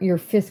before your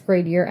 5th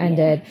grade year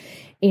ended.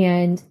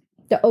 And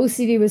the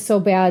OCD was so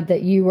bad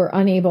that you were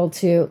unable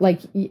to, like,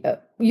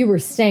 you were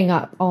staying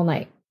up all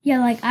night. Yeah,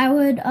 like I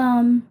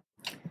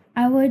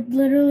would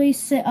literally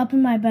sit up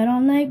in my bed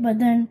all night, but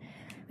then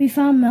we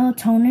found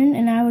melatonin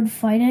and I would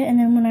fight it, and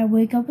then when I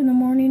wake up in the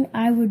morning,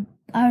 I would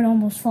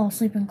almost fall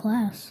asleep in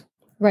class.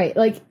 Right.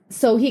 Like,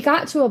 so he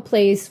got to a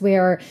place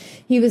where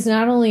he was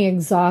not only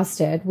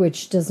exhausted,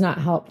 which does not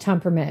help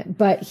temperament,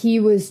 but he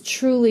was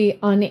truly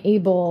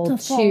unable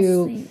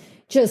to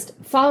just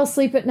fall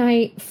asleep at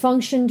night,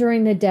 function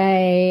during the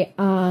day,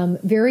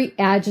 very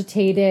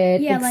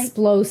agitated,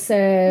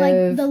 explosive.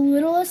 Like the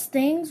littlest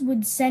things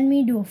would send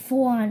me to a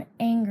full-on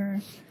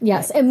anger.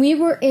 Yes. And we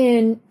were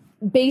in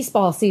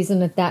baseball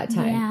season at that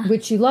time,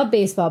 which you love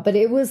baseball, but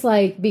it was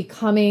like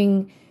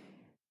becoming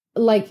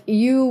like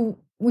you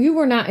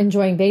were not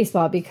enjoying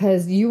baseball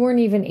because you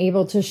weren't even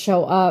able to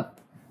show up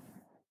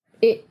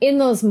in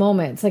those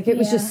moments. Like it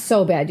was just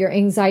so bad. Your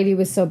anxiety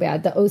was so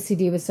bad. The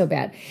OCD was so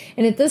bad.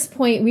 And at this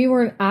point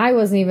I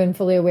wasn't even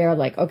fully aware,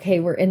 like, okay,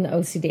 we're in the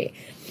OCD.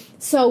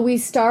 So we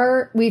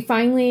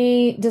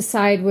finally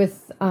decide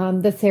with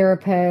the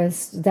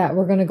therapist that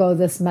we're going to go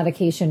this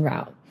medication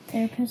route.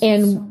 Therapist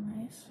is so nice.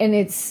 And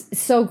it's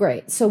so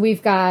great. So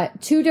we've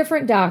got 2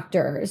 different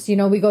doctors. You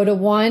know, we go to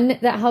one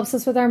that helps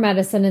us with our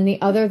medicine and the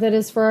other that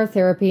is for our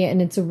therapy.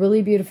 And it's a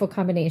really beautiful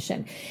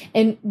combination.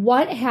 And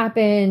what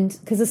happened,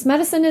 because this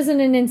medicine isn't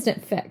an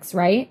instant fix,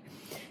 right?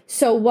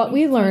 So what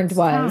we learned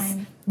was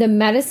the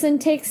medicine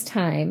takes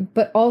time,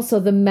 but also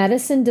the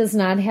medicine does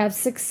not have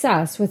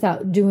success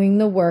without doing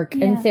the work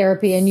and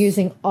therapy and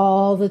using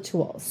all the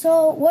tools.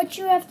 So what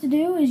you have to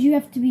do is you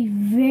have to be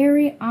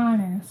very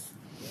honest.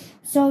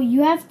 So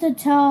you have to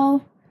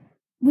tell...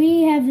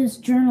 We have this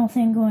journal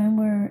thing going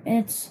where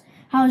it's,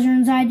 how's your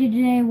anxiety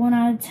today, 1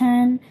 out of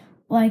 10,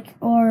 like,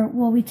 or,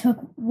 well, we took,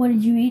 what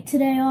did you eat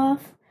today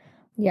off?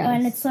 Yes.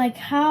 And it's like,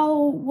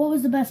 what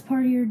was the best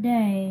part of your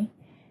day?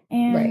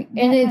 And right.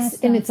 And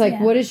it's like,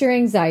 what is your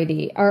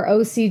anxiety? Our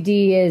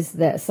OCD is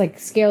this, like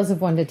scales of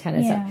 1 to 10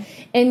 is that.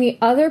 And the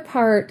other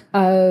part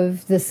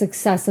of the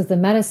success of the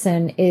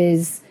medicine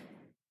is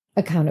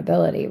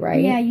accountability,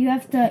 right? Yeah, you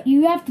have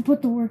to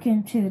put the work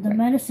in too. The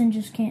medicine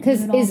just can't do it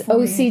all. Because is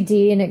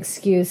OCD an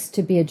excuse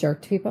to be a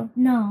jerk to people?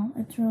 No,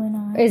 it's really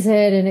not. Is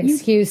it an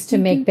excuse to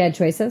make bad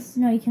choices?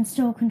 No, you can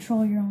still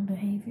control your own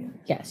behavior.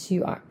 Yes,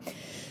 you are.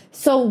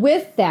 So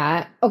with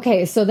that,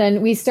 okay, so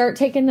then we start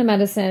taking the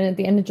medicine at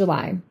the end of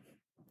July.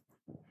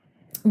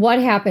 What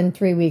happened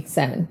 3 weeks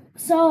in?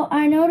 So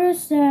I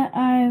noticed that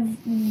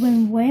I've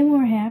been way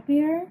more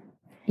happier.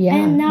 Yeah.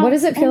 And now, what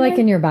does it feel like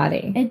in your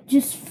body? It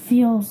just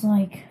feels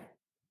like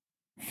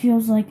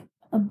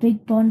a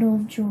big bundle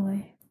of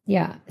joy.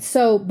 Yeah.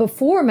 So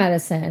before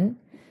medicine,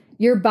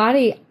 your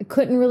body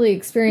couldn't really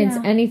experience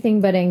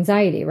anything but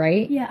anxiety,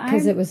 right? Yeah.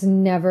 Because it was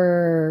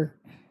never...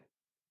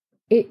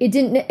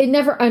 It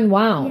never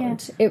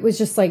unwound. Yeah. It was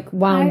just like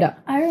wound up.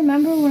 I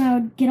remember when I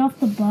would get off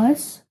the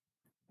bus,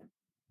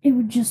 it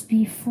would just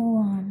be full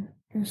on,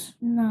 just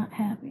not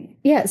happy.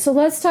 Yeah, so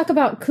let's talk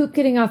about Coop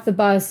getting off the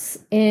bus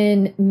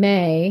in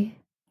May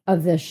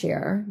of this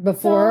year,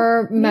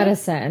 before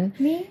medicine.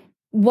 Me?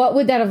 What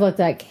would that have looked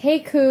like? Hey,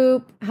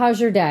 Coop,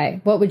 how's your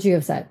day? What would you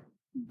have said?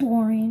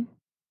 Boring.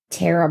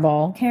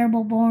 Terrible.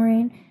 Terrible,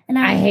 boring. And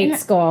I hate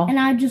school. And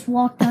I just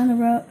walk down the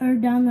road or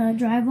down the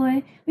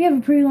driveway. We have a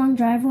pretty long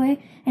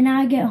driveway. And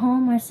I get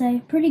home, I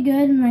say, pretty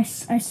good. And I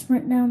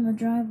sprint down the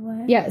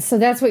driveway. Yeah, so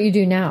that's what you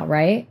do now,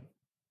 right?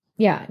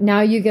 Yeah, now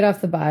you get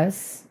off the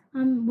bus.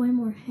 I'm way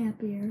more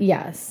happier.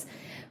 Yes.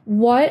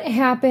 What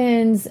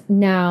happens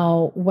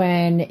now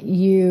when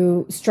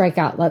you strike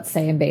out, let's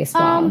say, in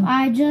baseball?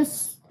 I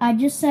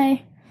just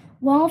say,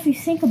 well, if you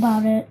think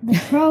about it, the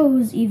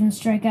pros even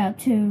strike out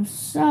too.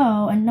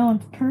 So, and no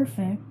one's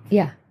perfect.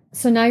 Yeah.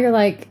 So now you're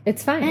like,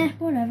 it's fine.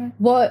 Whatever.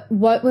 What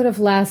would have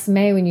last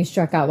May when you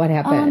struck out? What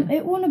happened?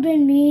 It wouldn't have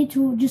been me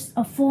to just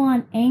a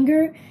full-on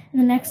anger.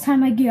 And the next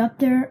time I get up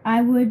there,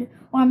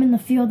 while I'm in the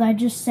field, I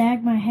just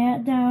sag my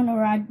hat down,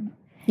 or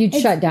you'd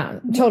shut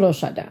down. Total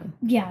shutdown.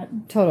 Yeah.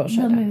 Total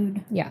shutdown. The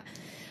mood. Yeah.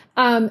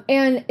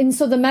 And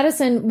so the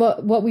medicine,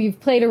 what we've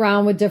played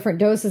around with different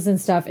doses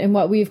and stuff, and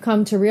what we've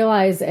come to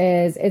realize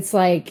is it's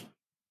like,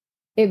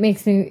 it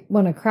makes me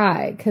want to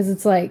cry because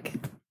it's like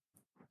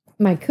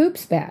my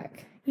Coop's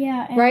back.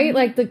 Yeah. Right?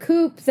 Like the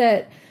Coop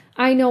that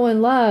I know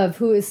and love,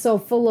 who is so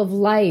full of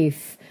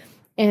life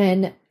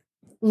and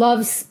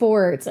loves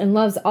sports and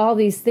loves all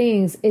these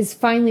things, is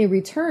finally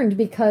returned,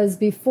 because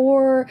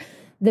before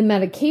the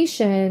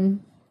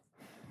medication,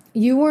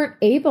 you weren't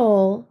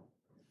able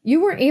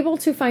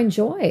to find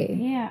joy.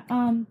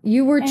 Yeah.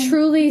 You were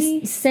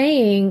truly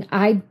saying,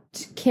 I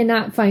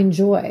cannot find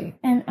joy.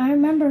 And I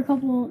remember a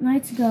couple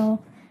nights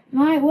ago,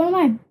 one of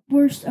my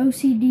worst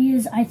OCD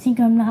is I think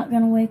I'm not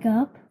going to wake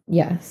up.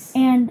 Yes.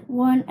 And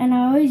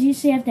I always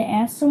used to have to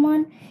ask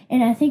someone,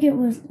 and I think it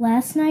was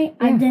last night,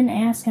 I didn't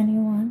ask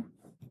anyone.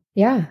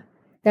 Yeah.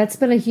 That's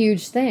been a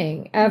huge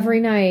thing. Every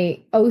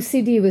night,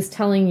 OCD was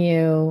telling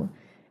you,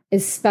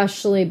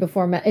 especially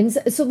before and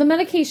so the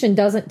medication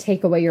doesn't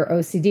take away your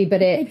OCD,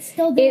 but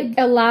it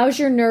allows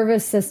your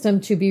nervous system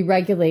to be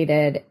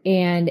regulated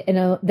and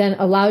then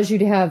allows you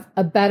to have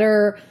a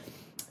better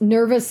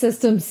nervous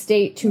system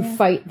state to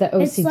fight the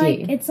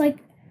OCD. It's like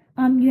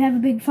you have a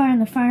big fire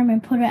and the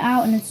firemen put it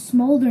out and it's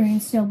smoldering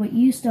still, but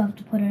you still have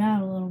to put it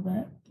out a little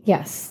bit.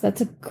 Yes,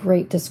 that's a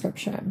great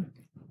description.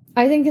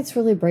 I think it's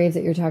really brave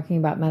that you're talking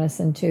about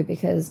medicine too,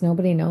 because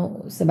nobody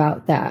knows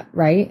about that,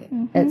 right?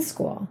 At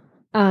school.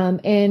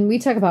 And we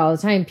talk about all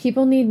the time,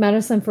 people need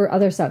medicine for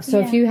other stuff. So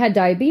if you had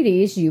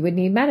diabetes, you would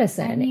need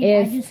medicine.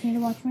 I just need to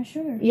watch my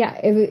sugar. Yeah,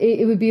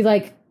 it would be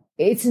like,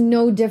 it's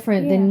no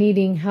different than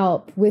needing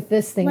help with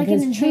this thing. Like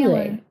an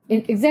inhaler.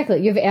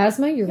 Exactly. You have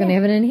asthma, you're going to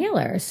have an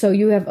inhaler. So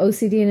you have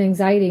OCD and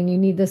anxiety and you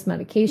need this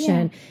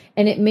medication.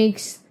 And it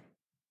makes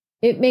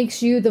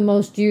you the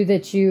most you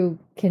that you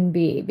can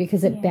be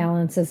because it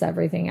balances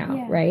everything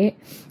out, right?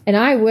 And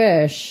I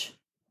wish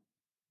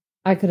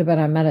I could have been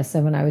on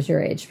medicine when I was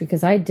your age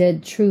because I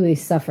did truly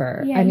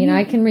suffer. I mean,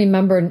 I can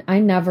remember I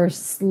never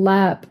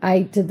slept.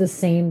 I did the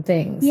same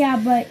things. Yeah,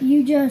 but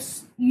you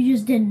just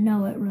didn't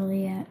know it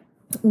really yet.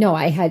 No,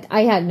 I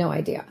had no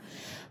idea.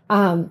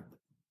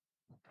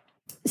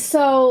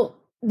 So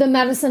the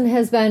medicine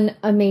has been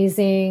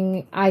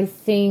amazing. I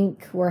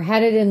think we're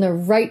headed in the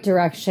right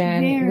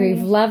direction. Very.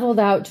 We've leveled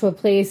out to a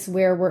place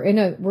where we're in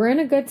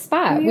a good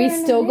spot. We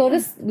still go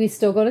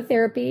to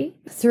therapy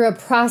through a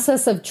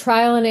process of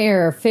trial and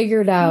error,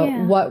 figured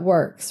out what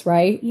works,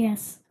 right?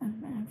 Yes. I've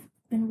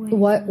been waiting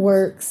what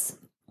works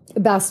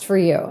best for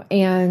you.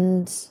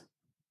 And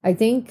I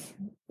think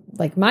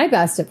like my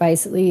best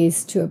advice, at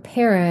least to a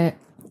parent,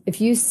 if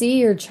you see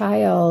your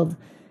child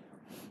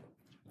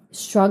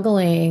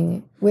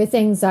struggling with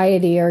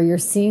anxiety or you're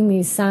seeing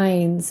these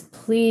signs,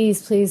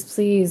 please, please,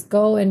 please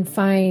go and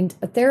find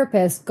a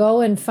therapist,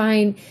 go and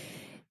find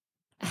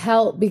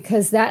help,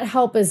 because that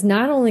help is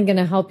not only going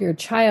to help your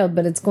child,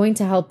 but it's going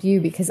to help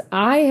you, because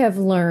I have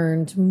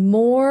learned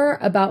more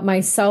about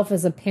myself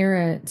as a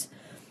parent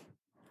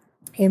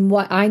and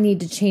what I need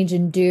to change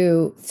and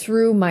do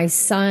through my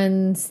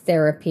son's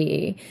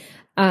therapy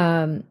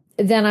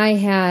than I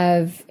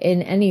have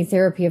in any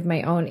therapy of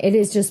my own. It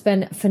has just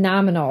been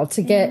phenomenal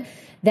to get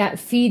that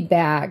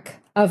feedback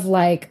of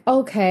like,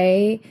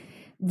 okay,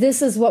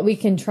 this is what we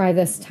can try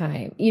this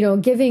time. You know,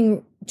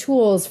 giving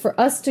tools for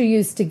us to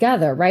use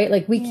together, right?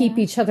 Like we keep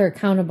each other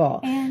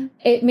accountable. And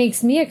it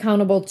makes me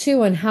accountable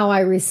too in how I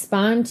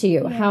respond to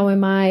you. How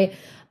am I,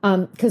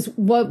 because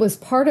what was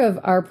part of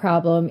our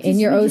problem in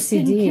your OCD. Just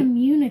didn't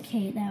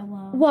communicate that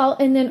well. Well,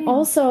 and then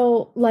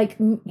also like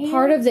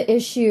part of the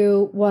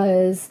issue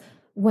was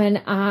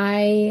when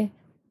I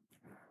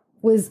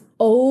was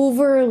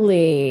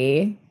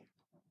overly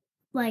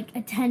like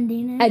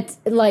attending it.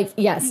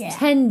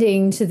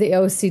 Tending to the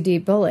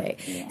OCD bully.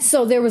 Yeah.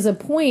 So there was a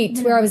point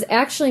where I was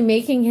actually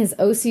making his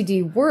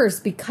OCD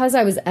worse because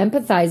I was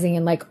empathizing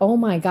and like, oh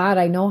my God,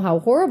 I know how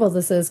horrible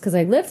this is because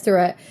I lived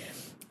through it.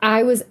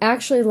 I was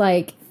actually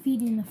like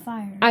feeding the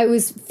fire. I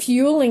was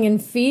fueling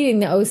and feeding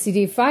the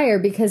OCD fire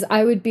because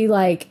I would be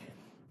like,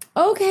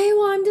 okay,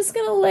 well, I'm just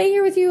going to lay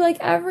here with you like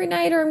every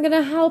night, or I'm going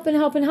to help and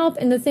help and help.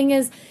 And the thing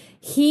is,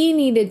 he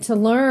needed to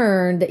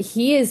learn that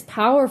he is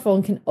powerful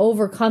and can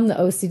overcome the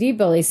OCD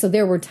bully. So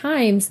there were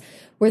times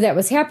where that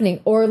was happening.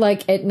 Or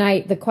like at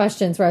night, the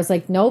questions where I was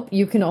like, nope,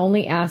 you can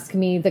only ask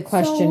me the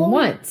question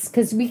once,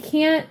 because we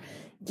can't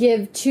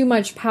give too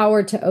much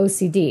power to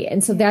OCD.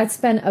 And so that's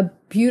been a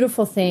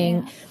beautiful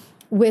thing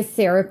with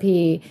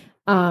therapy,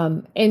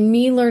 and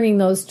me learning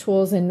those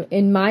tools and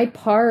in my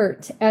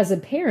part as a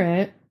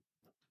parent,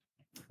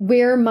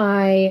 where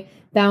my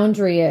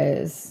boundary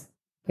is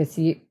with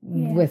you,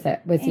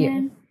 with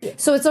you.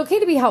 So it's okay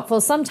to be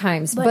helpful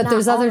sometimes, but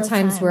there's other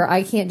times where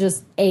I can't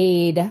just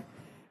aid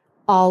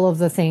all of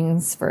the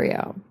things for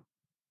you.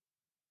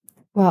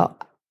 Well,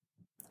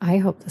 I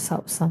hope this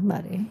helps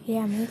somebody.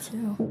 Yeah, me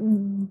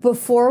too.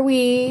 Before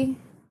we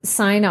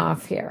sign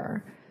off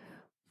here,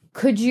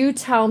 could you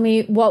tell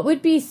me what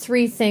would be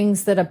 3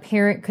 things that a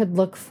parent could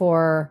look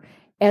for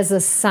as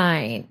a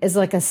sign, as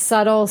like a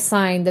subtle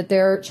sign that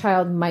their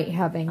child might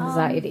have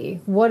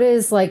anxiety? What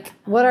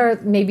are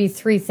maybe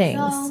 3 things?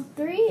 So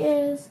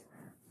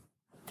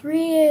 3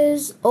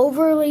 is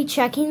overly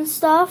checking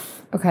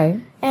stuff. Okay.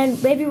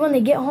 And maybe when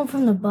they get home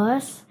from the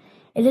bus,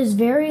 it is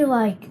very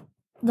like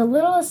the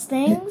littlest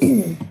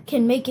things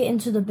can make it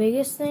into the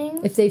biggest things.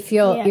 If they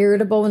feel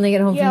irritable when they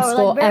get home from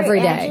school, like every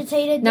day.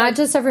 Agitated, not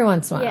just every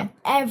once in a while. Yeah,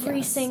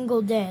 every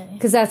single day.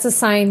 Because that's a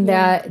sign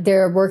that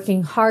they're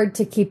working hard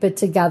to keep it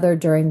together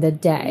during the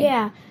day.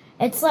 Yeah.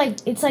 It's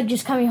like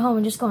just coming home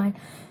and just going,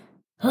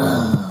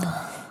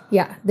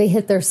 yeah, they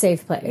hit their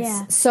safe place.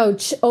 Yeah. So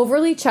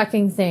overly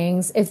checking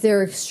things, if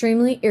they're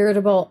extremely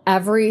irritable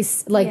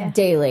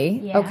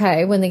daily,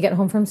 okay, when they get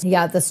home from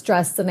the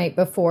stress the night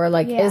before,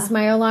 is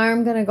my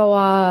alarm going to go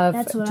off?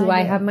 That's what do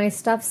I have my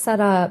stuff set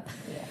up?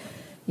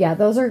 Yeah,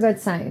 those are good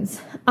signs.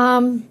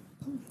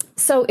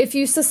 So if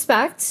you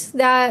suspect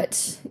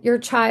that your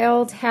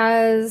child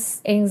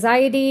has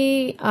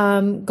anxiety,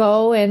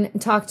 go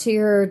and talk to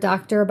your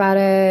doctor about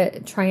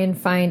it. Try and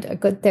find a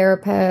good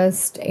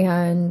therapist.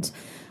 And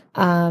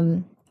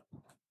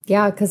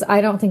because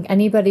I don't think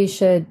anybody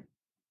should,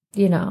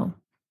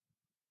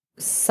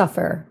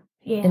 suffer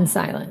in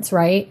silence,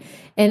 right?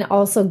 And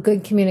also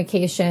good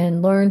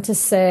communication. Learn to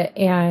sit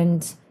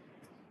and,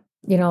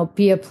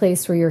 be a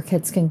place where your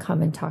kids can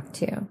come and talk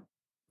to you.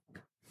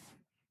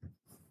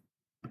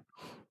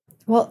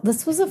 Well,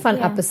 this was a fun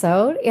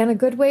episode and a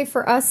good way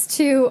for us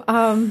to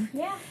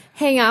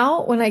hang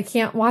out when I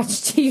can't watch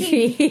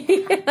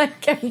TV.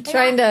 I'm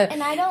trying to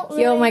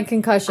heal my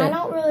concussion. I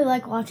don't really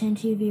like watching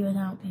TV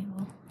without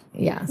people.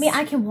 Yes. I mean,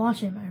 I can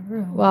watch it in my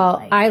room.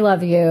 Well, I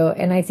love you,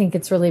 and I think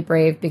it's really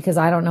brave because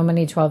I don't know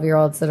many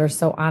 12-year-olds that are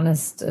so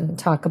honest and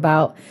talk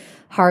about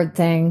hard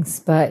things,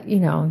 but,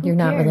 you're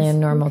not really a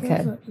normal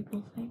kid. What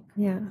people think?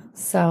 Yeah.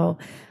 So...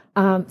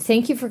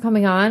 thank you for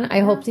coming on. I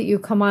hope that you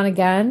come on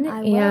again.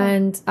 I will.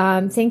 And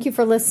thank you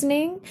for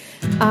listening.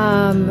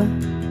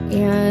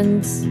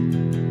 And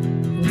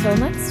until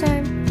next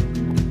time.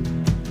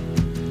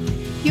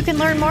 You can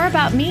learn more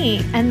about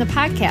me and the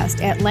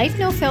podcast at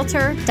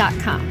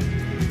lifenofilter.com.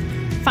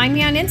 Find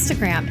me on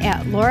Instagram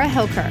at Laura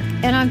Hillkirk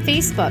and on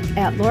Facebook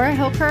at Laura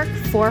Hillkirk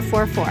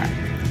 444.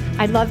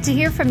 I'd love to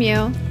hear from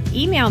you.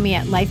 Email me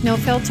at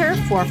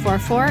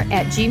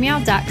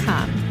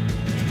lifenofilter444@gmail.com.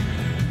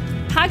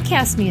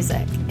 Podcast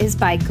music is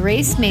by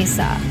Grace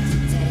Mesa.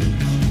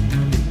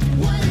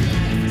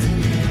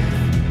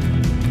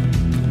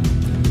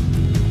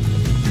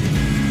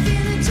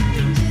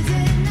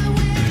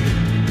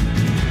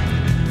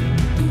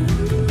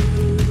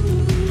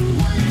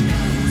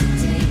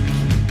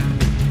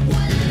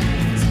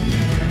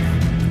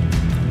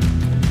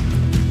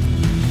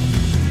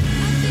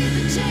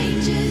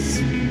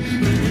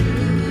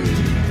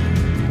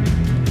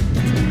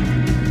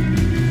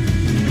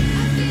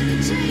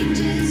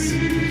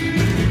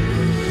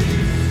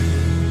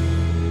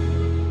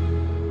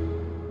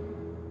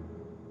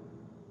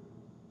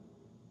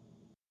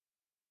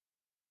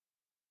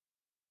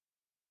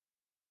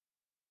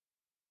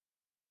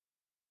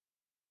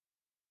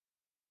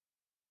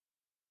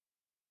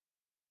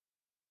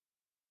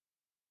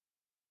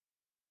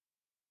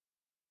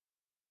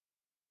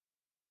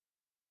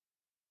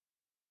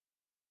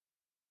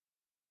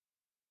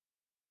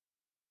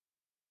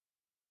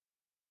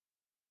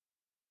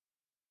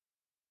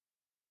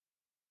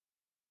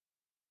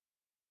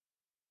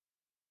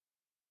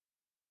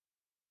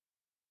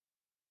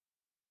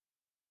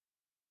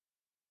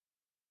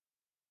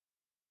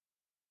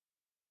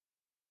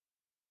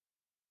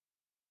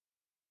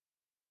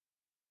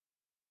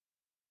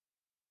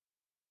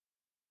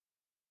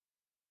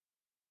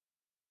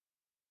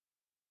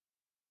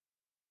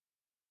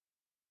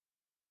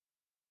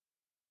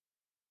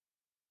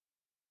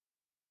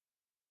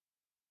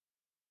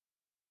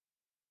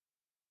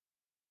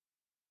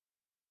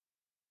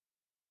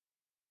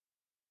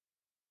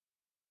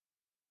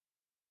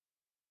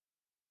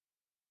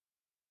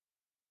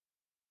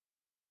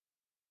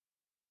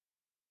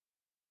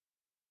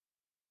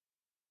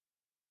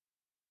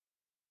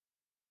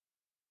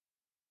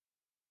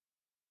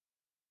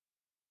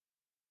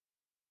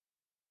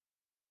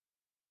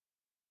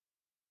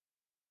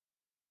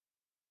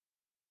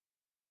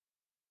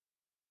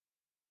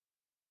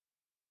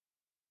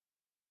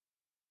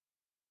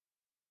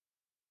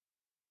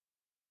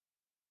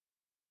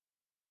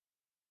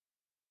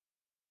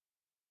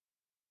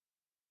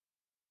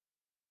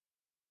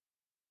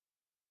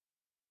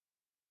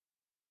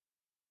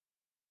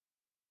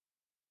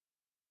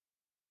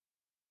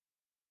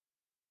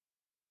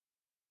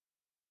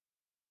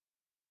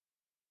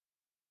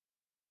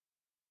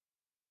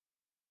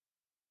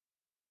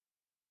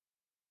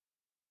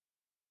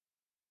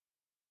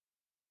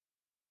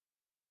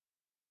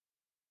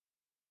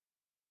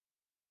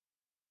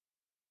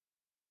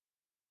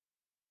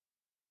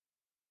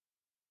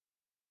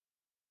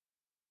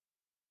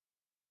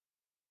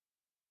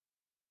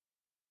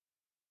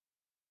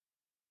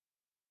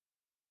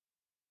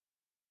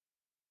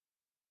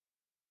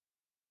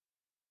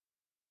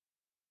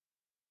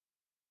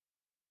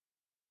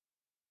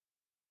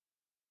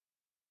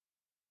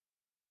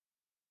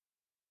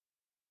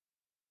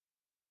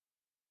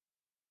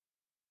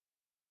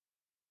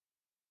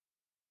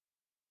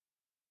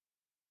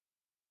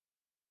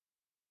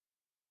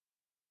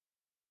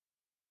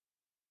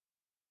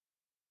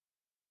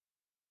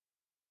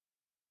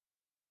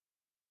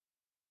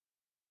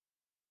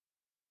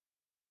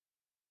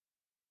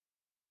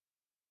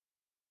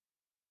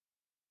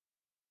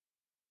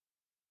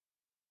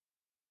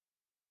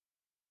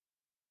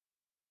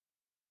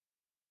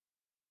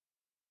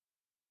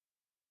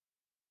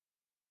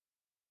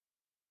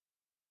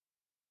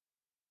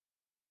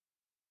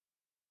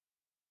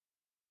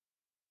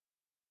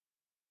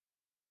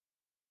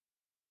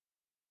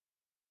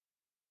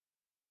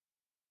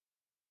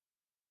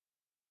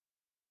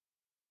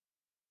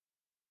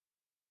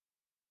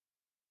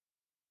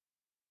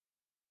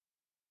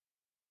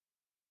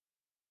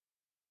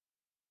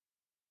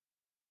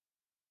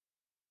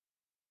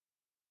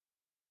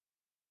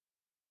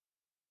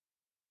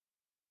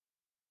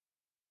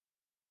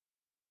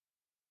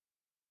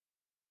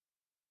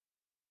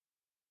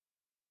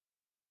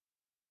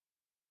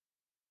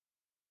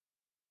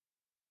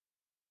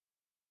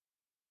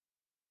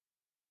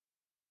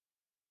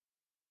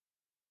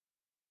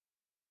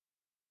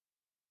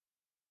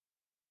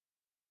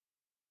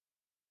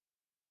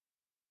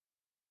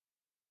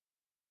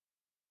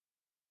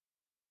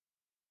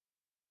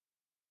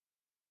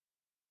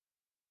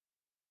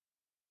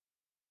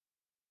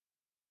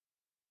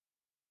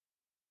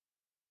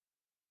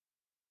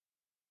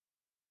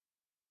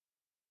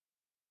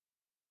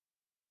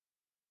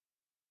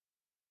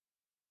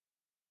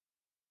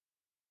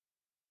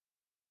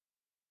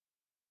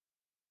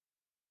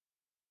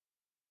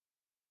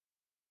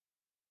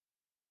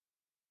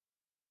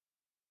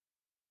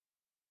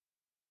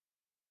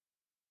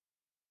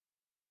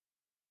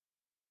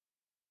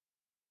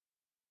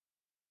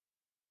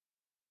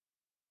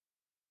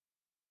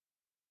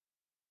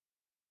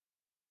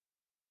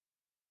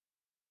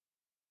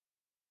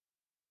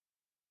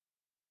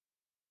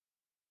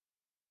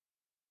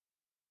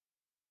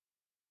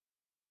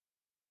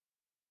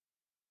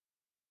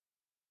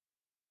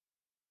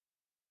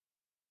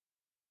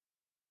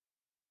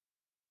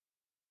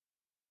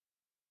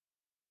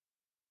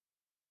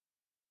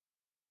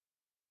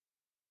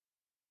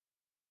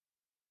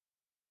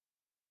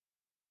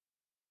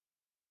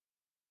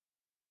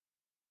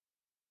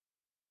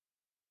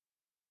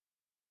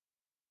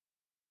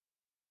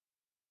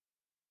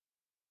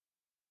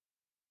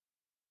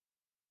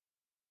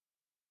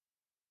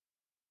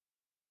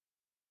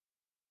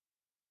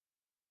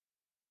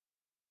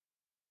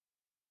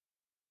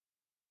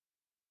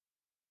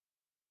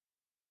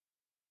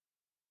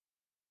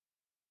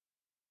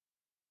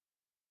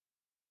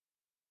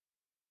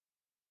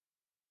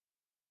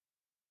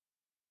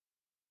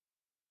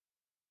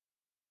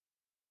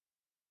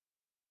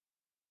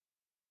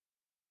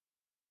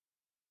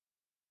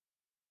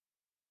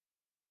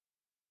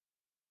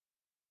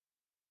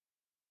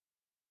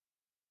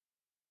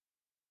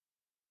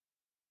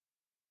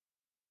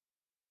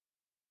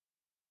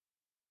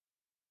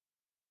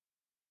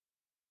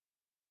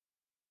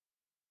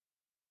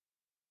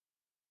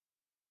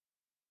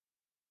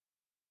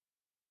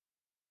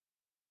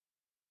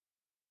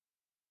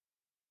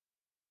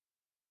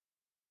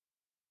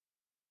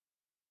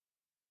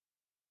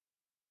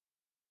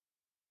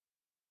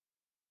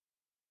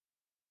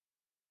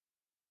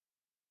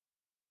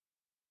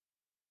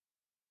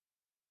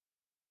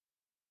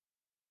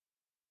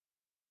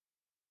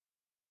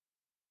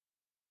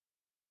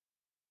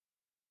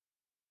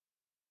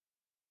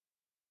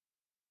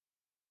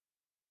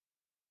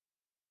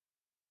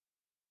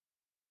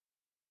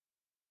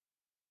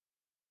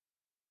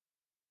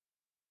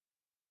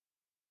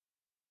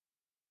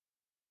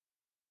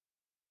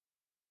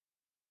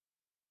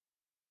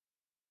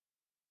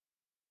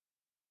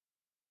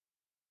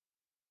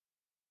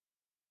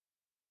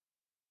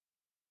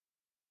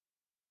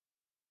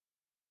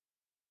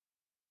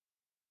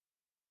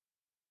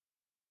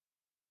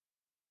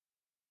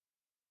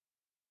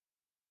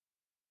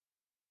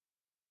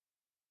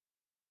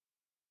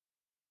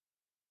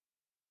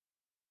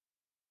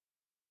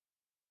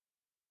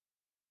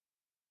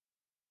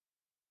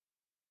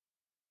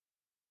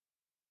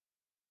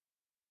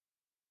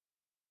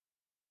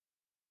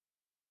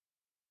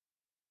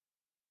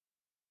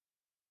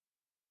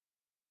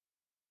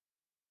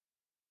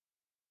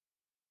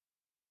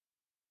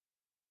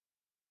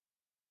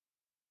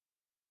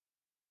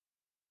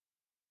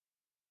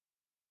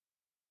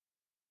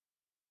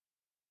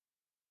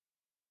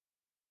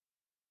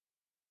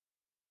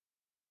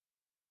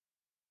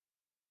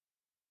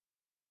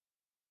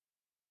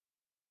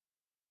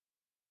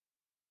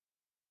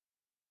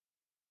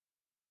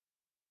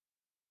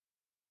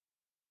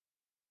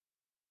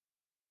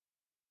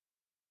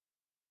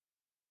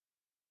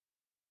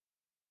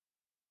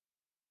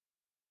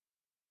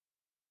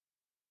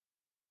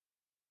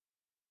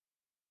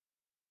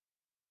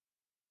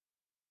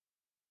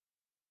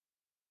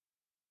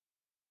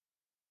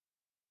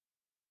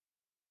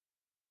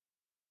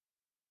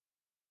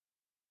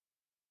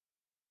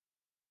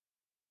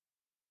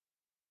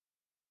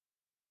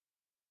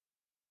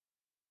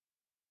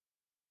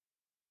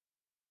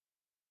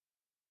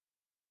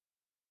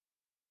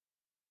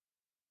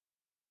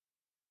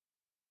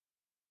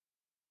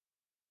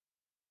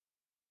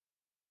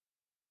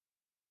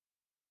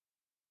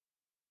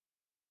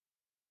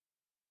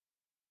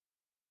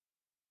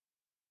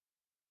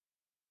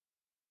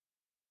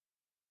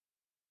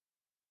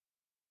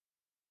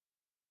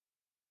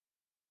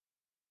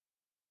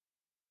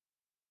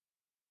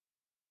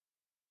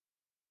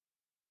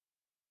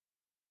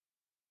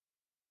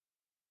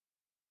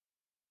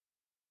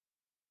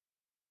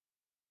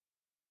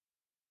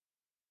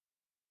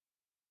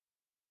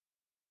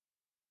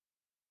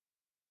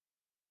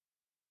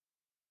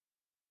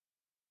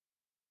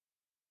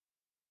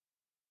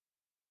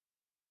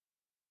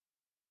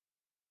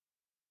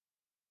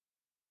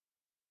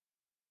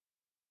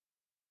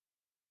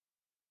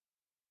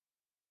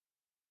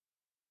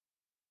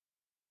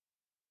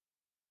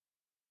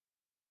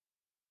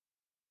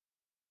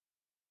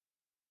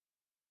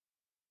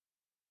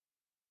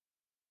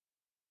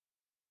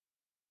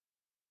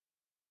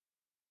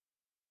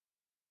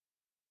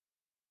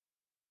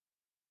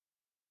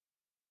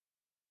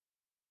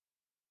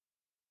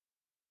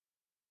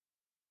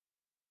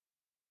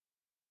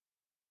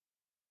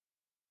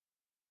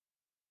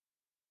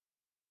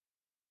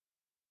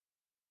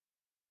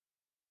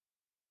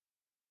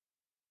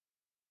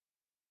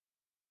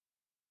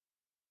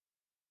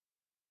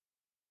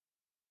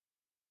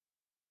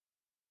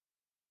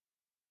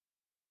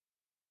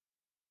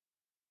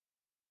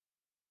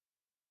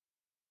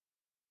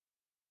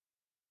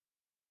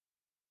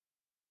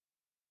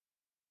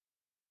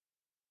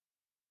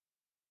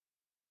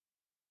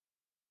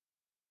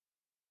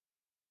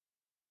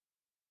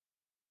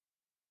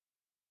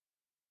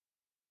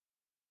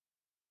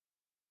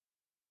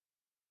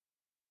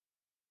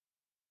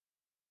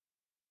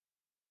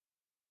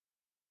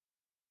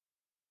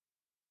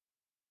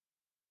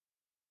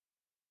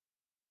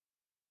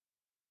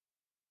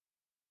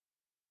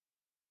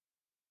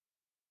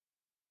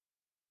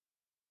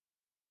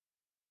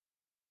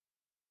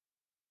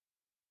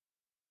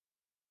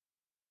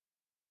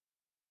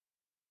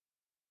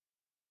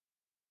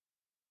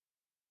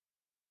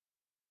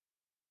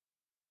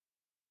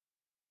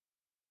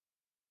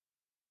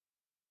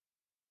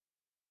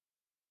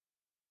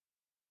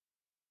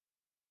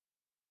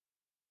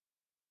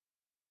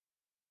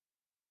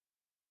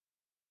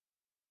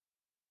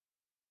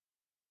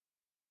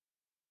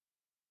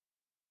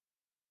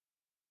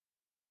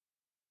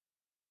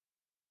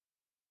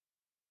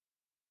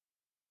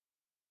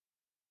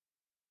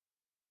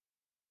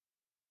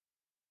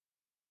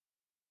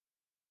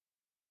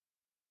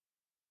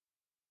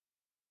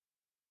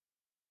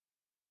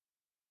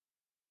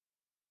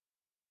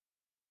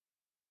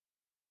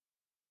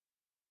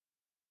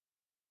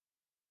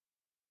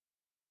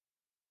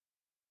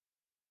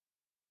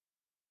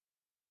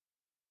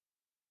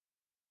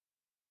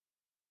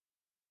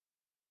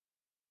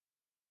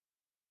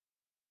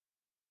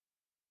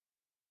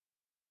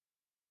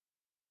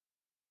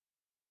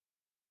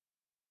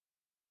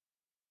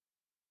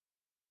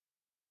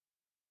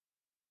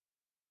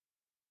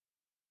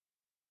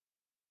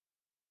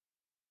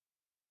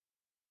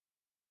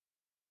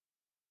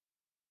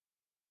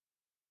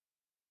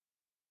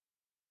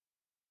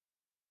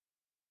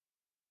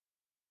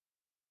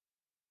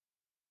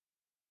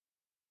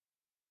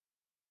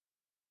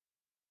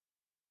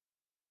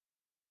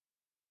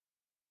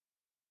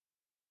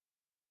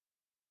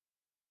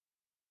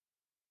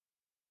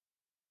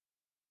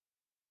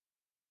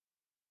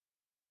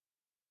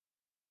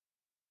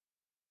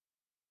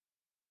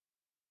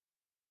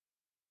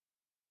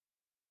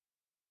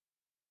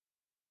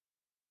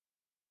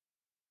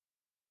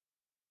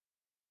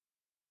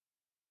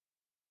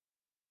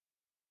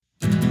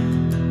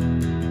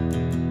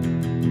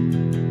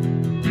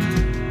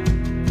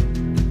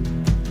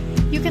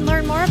 you can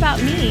learn more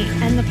about me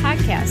and the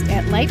podcast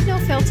at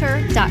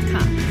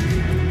lifenofilter.com.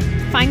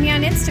 Find me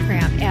on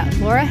Instagram at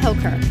Laura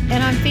Hillkirk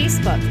and on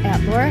Facebook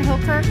at Laura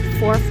Hillkirk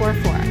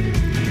 444.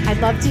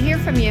 I'd love to hear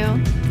from you.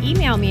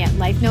 Email me at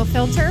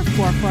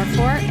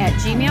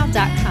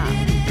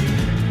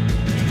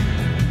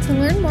lifenofilter444@gmail.com. To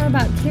learn more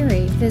about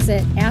Carrie,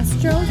 visit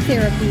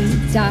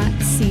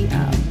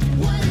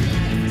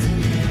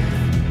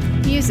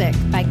astrotherapy.co. Music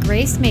by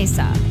Grace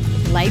Mesa,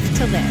 Life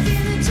to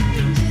Live.